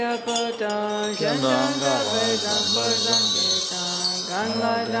 Yawega Potan, Jandanga Vedam Borzam Getan,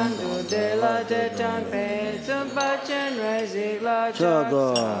 Gangla Dandu de la Detan Pe, Zumba Chenrezig la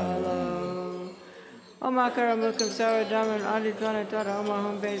Chaksalo. Omakara Mukam Saradam Adi Planetara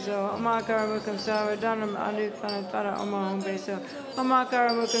Omahum Beso, Omakara Mukam Saradanam Adi Planetara Omahum Beso, Omakara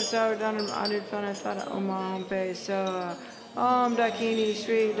Mukam Saradanam Adi Planetara Omahum Beso. Om Dakini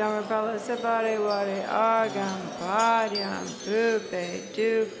Shri Dharmapala Sabare Wade Agam Padyam Pupe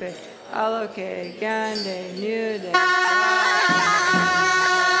Dupe Aloke Gande Nude.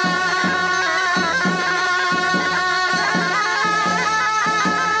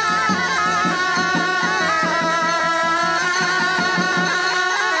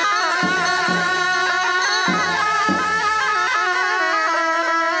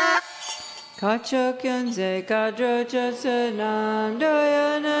 Kachokyunze kadro chosunam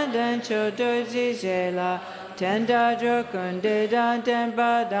doyana dencho doji jela tenda drokunde dan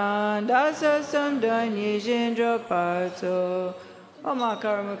tenpadan dasa samdan yijindro parto.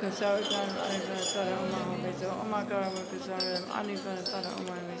 Omakara mukasaradam anipanasara omahum beso. Omakara mukasaradam anipanasara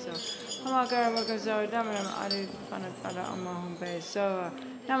omahum beso. Omakara mukasaradam anipanasara omahum beso.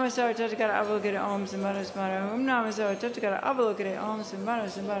 Namasara tatakara avalokita om sambara sambara hum. Namasara tatakara avalokita om sambara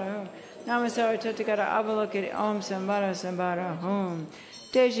sambara hum. Namasara tatakara avalokita om sambara sambara hum.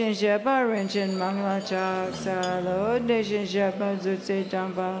 Deshin Sheba Rinchin Mangla Chaksalo. Deshin Sheba Zutse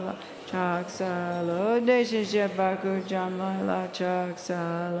Dambala Chaksalo. Deshin Sheba Kujamla La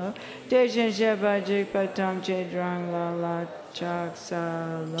Chaksalo. Deshin Sheba Jikpatam Chedrang La La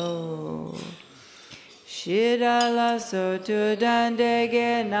Chaksalo. Shidala Sotu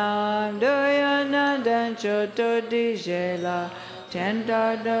Dandege Nam Doyanandan Choto Dijela.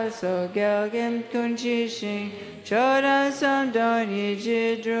 Tendada so gelgim kunchishin choda samdon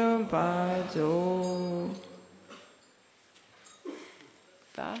yijidrum pazo.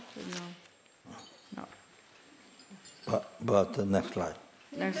 That or no? No. But the next slide.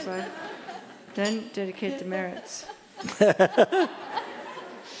 Next slide. Then dedicate the merits.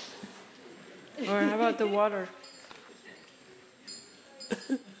 Or how about the water?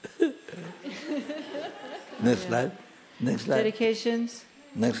 Next slide. Next slide. Dedications.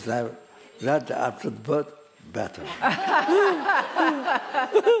 Next slide. Right after the birth, better.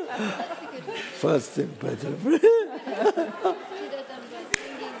 First thing, better.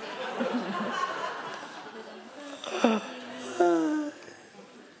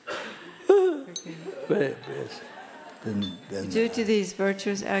 Very best. Then Due to these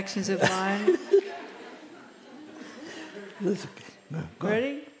virtuous actions of mind. That's okay. Go.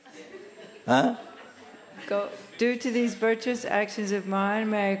 Ready? Huh? Go. Due to these virtuous actions of mine,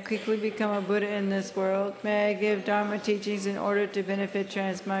 may I quickly become a Buddha in this world. May I give Dharma teachings in order to benefit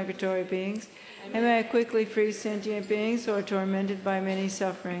transmigratory beings. And may I quickly free sentient beings who are tormented by many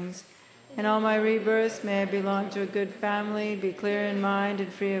sufferings. In all my rebirths, may I belong to a good family, be clear in mind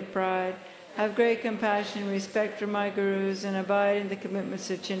and free of pride, have great compassion and respect for my gurus, and abide in the commitments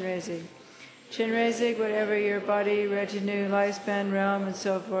of Chenrezig. Chenrezig, whatever your body, retinue, lifespan, realm, and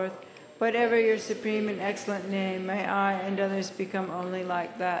so forth, whatever your supreme and excellent name, may I and others become only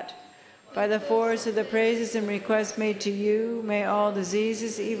like that. By the force of the praises and requests made to you, may all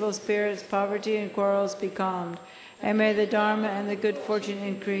diseases, evil spirits, poverty, and quarrels be calmed, and may the Dharma and the good fortune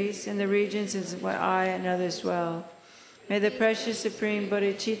increase in the regions in which I and others dwell. May the precious supreme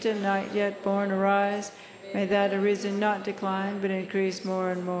bodhicitta not yet born arise, may that arisen not decline, but increase more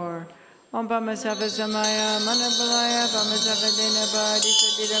and more. Om Pamasapa Samaya, Manapalaya, Pamasapa Dinaba,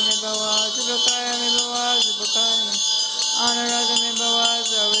 Disadida Mibawa, Zubakaya Mibawa, Zubakaya. Anuragami Bhava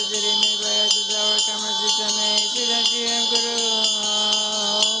Sarvajiri Me Bayatu Savar Kamasitame Siddhantiyam Guru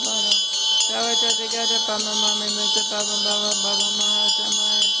Bharo Savachati Gata Pama Mami Mutta Pava Bhava Bhava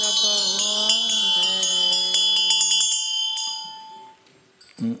Mahasamaya Tapa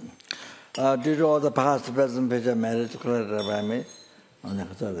Due to all the past, present, future marriage declared by me,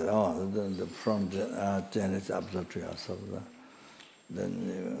 from Chinese up to yourself,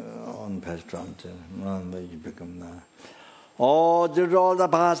 then on past on you become now. Oh, due to all the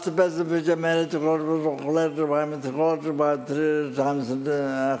past, present, future marriage declared by me, declared by 3 times in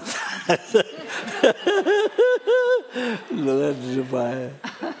the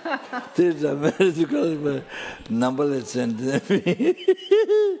numberless sent me.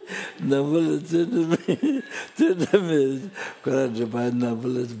 Numberless sent me. Corrected by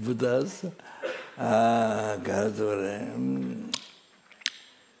numberless Buddhas.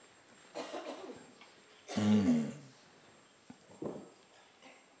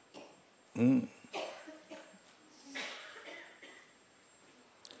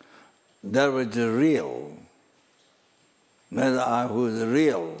 That was real. Not I who is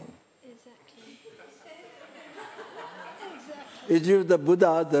real. Exactly. If you the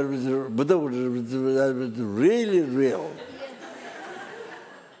Buddha, that was really real.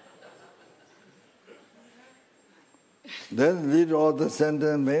 Then read all the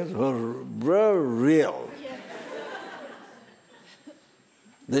sentences were very real.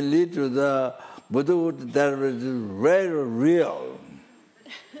 Then lead to the Buddhahood that was very real.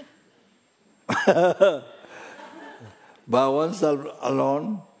 By oneself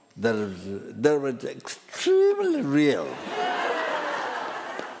alone, that was extremely real.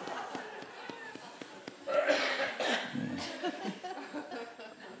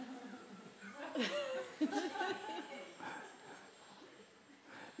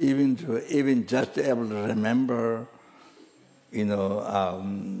 Even just able to remember,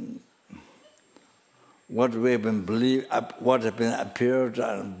 what we have been what have been appeared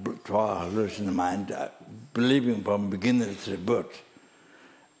to our hallucination mind, believing from beginning to birth,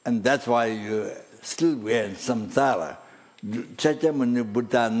 and that's why you still wear samsara. Chaitanya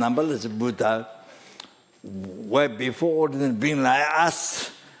Buddha, numberless Buddha, were before ordinary being like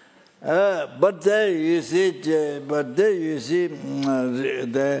us. But there you see,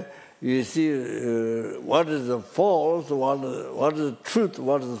 what is the false, what is the truth,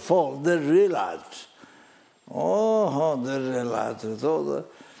 what is the false. They realized. They realized.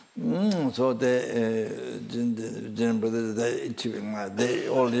 So they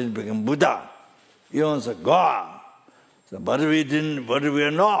already became Buddha. You answer God. So, but we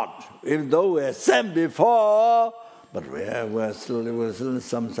are not. Even though we are same before, but we're still in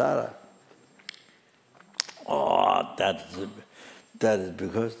samsara. That is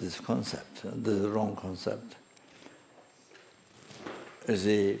because this concept, this is the wrong concept. You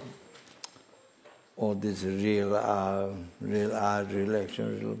see, all this real art, real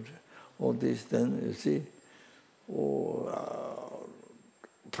action, all this, then you see,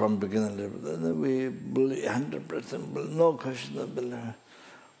 from beginning level, then we believe 100%, no question of belief.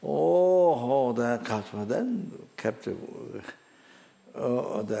 That customer then kept it.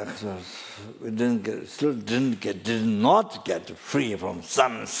 We did not get free from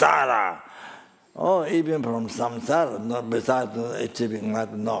samsara. Even from samsara, not besides achieving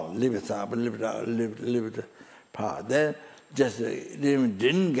that, no, live it power. Then just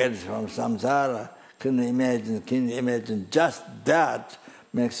didn't get from samsara. Can you imagine just that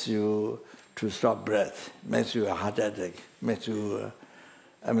makes you to stop breath, makes you a heart attack, makes you,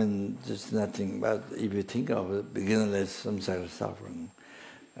 just nothing. But if you think of it, beginnerless samsara suffering.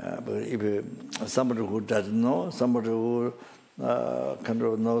 But if somebody who doesn't know, somebody who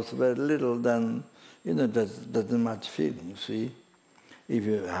knows very little, then doesn't much feeling. See, if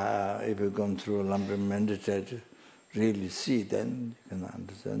you've gone through a lumbar meditate, really see, then you can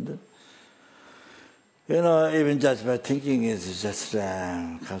understand it. Even just by thinking is just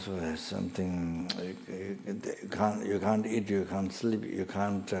something. You can't eat, you can't sleep, you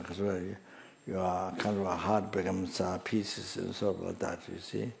can't. Your kind of heart becomes pieces and sort of like that. You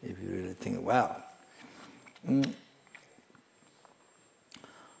see, if you really think, wow.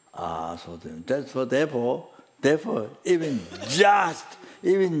 So that's what. Therefore, even just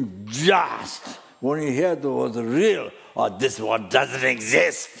when you hear the word real, or this one doesn't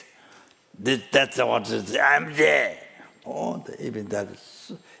exist. That's what is empty. Even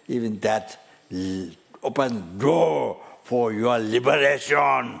that opens door for your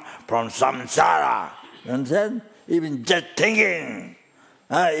liberation from samsara. You understand? Even just thinking,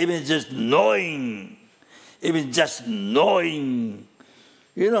 even just knowing,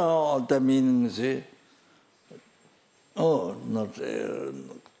 all the meanings. Oh, not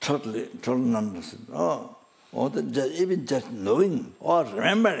totally understood. Even just knowing or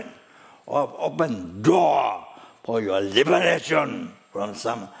remembering or open door for your liberation from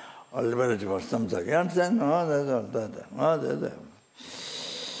some, or liberation from something. You understand?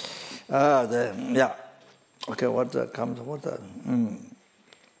 Yeah. Okay, what comes?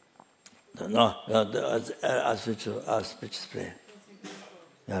 No, auspicious prayer.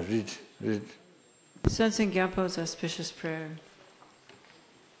 Yeah, read. Sensing Gyalpa's auspicious prayer.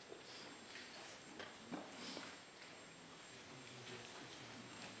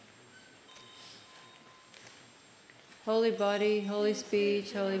 Holy body, holy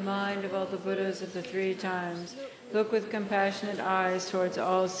speech, holy mind of all the Buddhas of the 3 times, look with compassionate eyes towards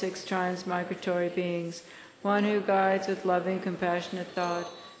all 6 transmigratory beings, one who guides with loving, compassionate thought.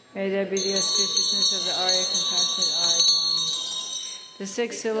 May there be the auspiciousness of the Arya compassionate-eyed one. The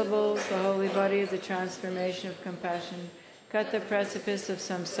 6 syllables, the holy body of the transformation of compassion, cut the precipice of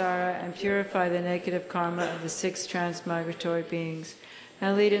samsara and purify the negative karma of the 6 transmigratory beings,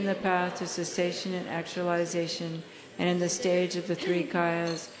 and lead in the path to cessation and actualization, and in the stage of the 3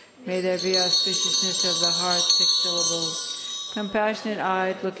 kayas. May there be auspiciousness of the heart, 6 syllables.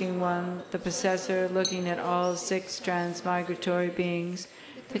 Compassionate-eyed looking one, the possessor looking at all 6 transmigratory beings.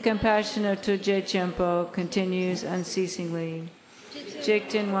 The compassion of Tuje Chempo continues unceasingly.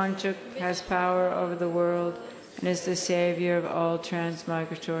 Jigten Wanchuk has power over the world and is the savior of all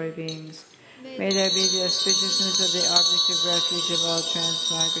transmigratory beings. May there be the auspiciousness of the object of refuge of all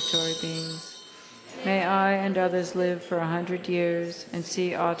transmigratory beings. May I and others live for 100 years and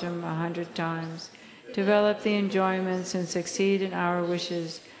see autumn 100 times, develop the enjoyments and succeed in our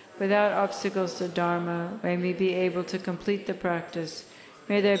wishes without obstacles to Dharma. May we be able to complete the practice.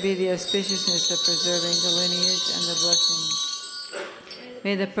 May there be the auspiciousness of preserving the lineage and the blessings.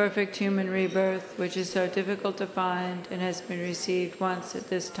 May the perfect human rebirth, which is so difficult to find and has been received once at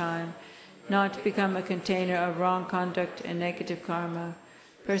this time, not become a container of wrong conduct and negative karma.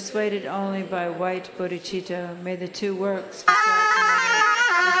 Persuaded only by white bodhicitta, may the 2 works for self and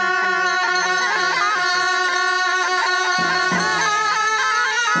other be completed.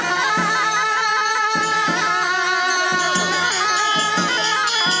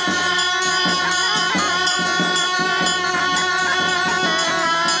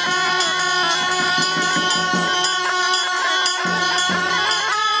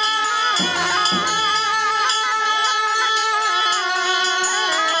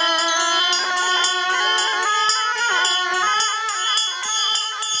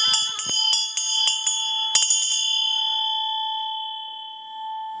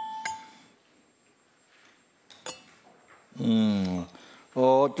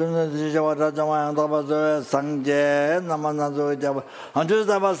 상제 남만나도 이제 한주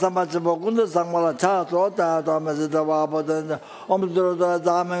잡아 삼바지 보고도 상마라 차도 다도면서 잡아보던 엄들도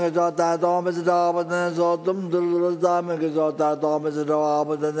자면서 다도면서 잡아보던 좀들도 자면서 다도면서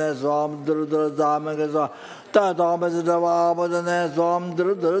잡아보던 좀들도 자면서 다도면서 잡아보던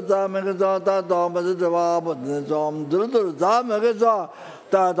좀들도 자면서 다도면서 잡아보던 좀들도 자면서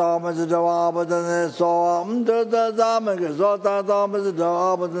다다면서 잡아보던 som들도 자면서 다다면서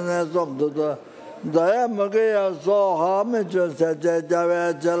잡아보던 som들도 Daya Magaya so Hamid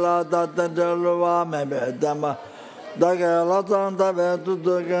Java Jalata Tanjalua Membe Dama Daga Latan Tabe to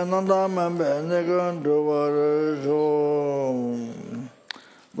the Gananda Membe Negun to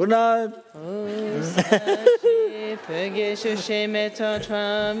Good night. Purgeshu Shemeto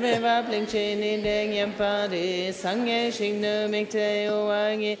Tram Reva Blinchini Deng Fadi Sange Shingnu Mikte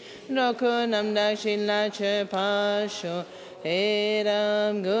Owangi Rokunam Dakshin Lache Pasho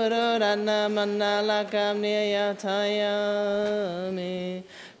Eram Guru Rana Manalakam Niyatayami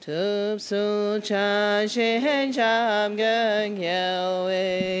Tupsu Cha Shen Cham Gang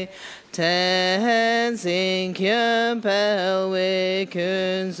Yawe Tenzin Osel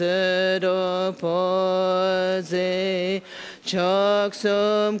Rinpoche Chok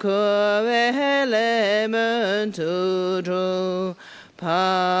Sum Kuele Mentudro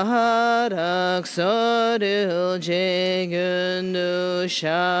Parak Sodil Jigundu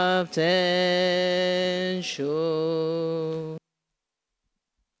Shapten Shu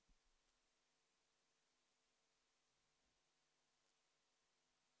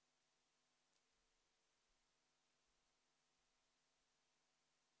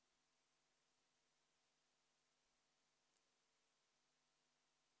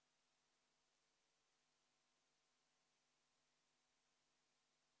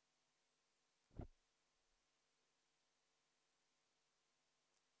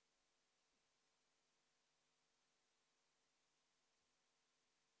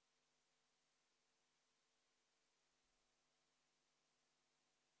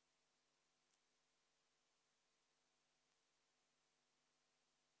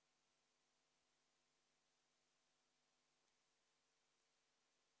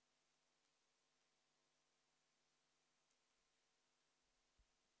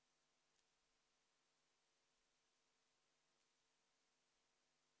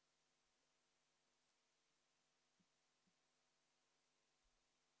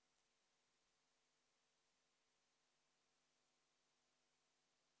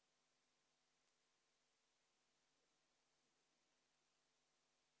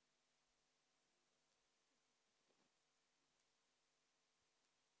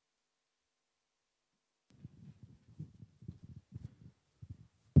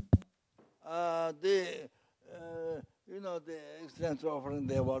They, the extensive offering,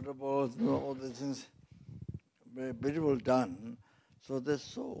 their water bowls, all these things, very beautiful done. So that's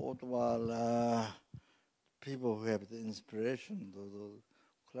so worthwhile. People who have the inspiration,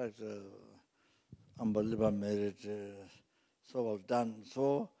 quite unbelievable merit, so well done.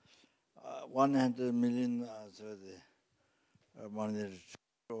 So 100 million so the money,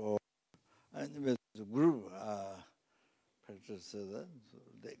 and with the group practice that so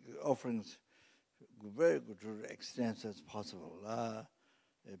the offerings very good to the extent as possible.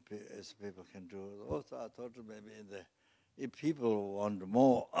 As people can do. Also, I thought maybe if people want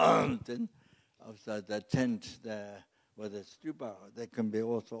more, then outside the tent, where the stupa, there can be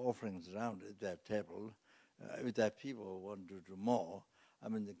also offerings around at that table. If that people want to do more, I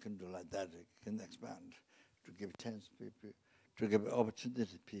mean, they can do like that. They can expand to give chance people, to give opportunity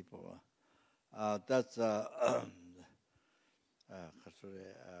to people. That's and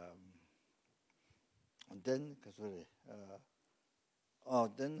then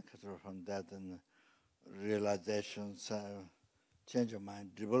then from that and realizations, change of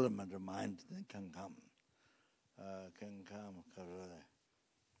mind, development of mind, then can come. Then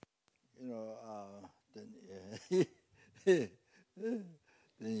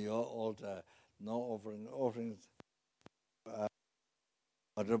then your altar, no offerings.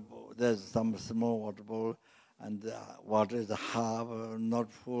 There's some small water bowl, and water is half,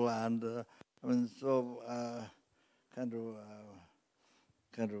 not full, and I mean, so kind of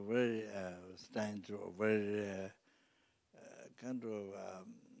very stand to very kind of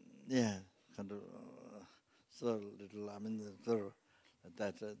kind of so little. I mean, so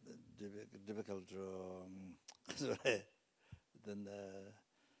that difficult to then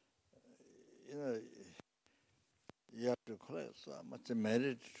you have to collect so much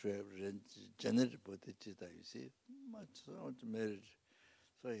merit to have generate bodhicitta. You see, so much merit.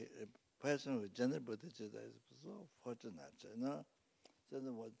 So a person with generate bodhicitta is so fortunate, So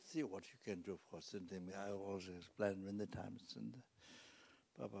see what you can do for something. I also explained many times and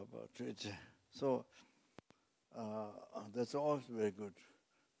so that's also very good,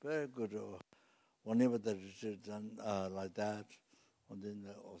 very good. Whenever the retreat done like that, and then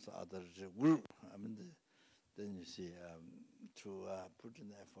also other group. I mean, then you see to put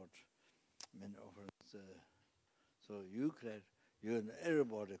in effort, many offerings. So you and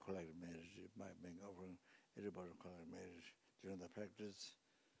everybody collect marriage. It might make offering. Everybody collect marriage during the practice.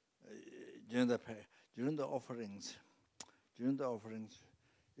 During the offerings,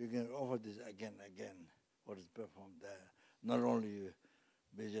 you can offer this again, what is performed there. Not only you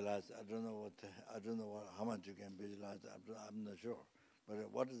visualize, I don't know how much you can visualize, I'm not sure. But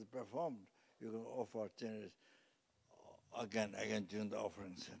what is performed, you can offer generous again during the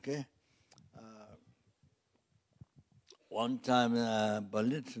offerings, okay? One time,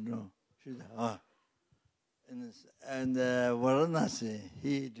 Balitino, and Varanasi,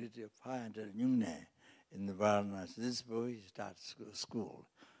 he did a 500 Nyungne in the Varanasi. This is before he started school,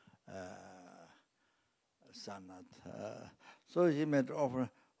 Sanat. So he made offering.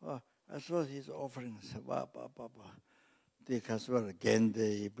 I saw his offerings. They Kaswar again,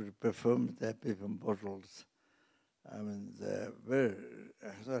 they performed their paper bottles. I mean, they're very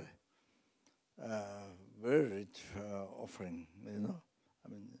rich offering, I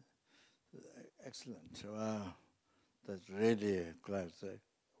mean, excellent. Wow. That's really glad to say.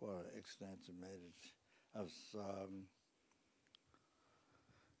 What an excellent marriage. I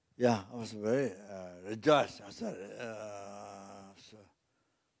was very rejoiced. I said,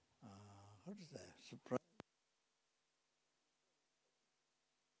 how does that? Surprise.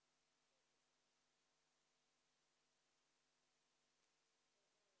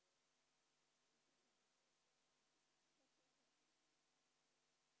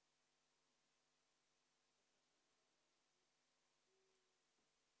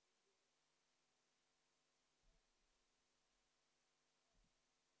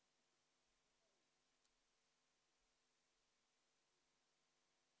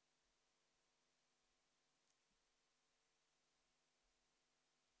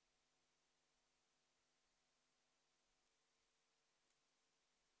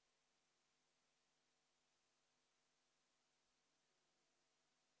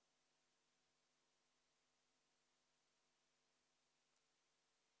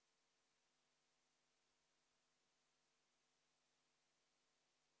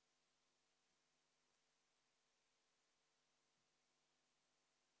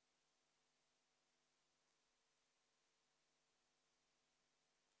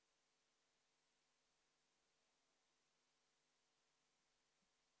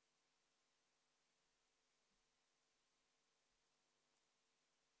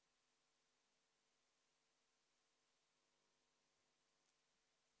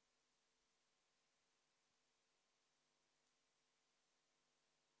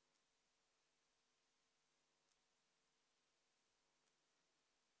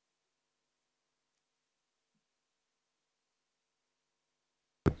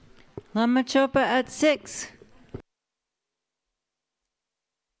 Lama Chopa at 6.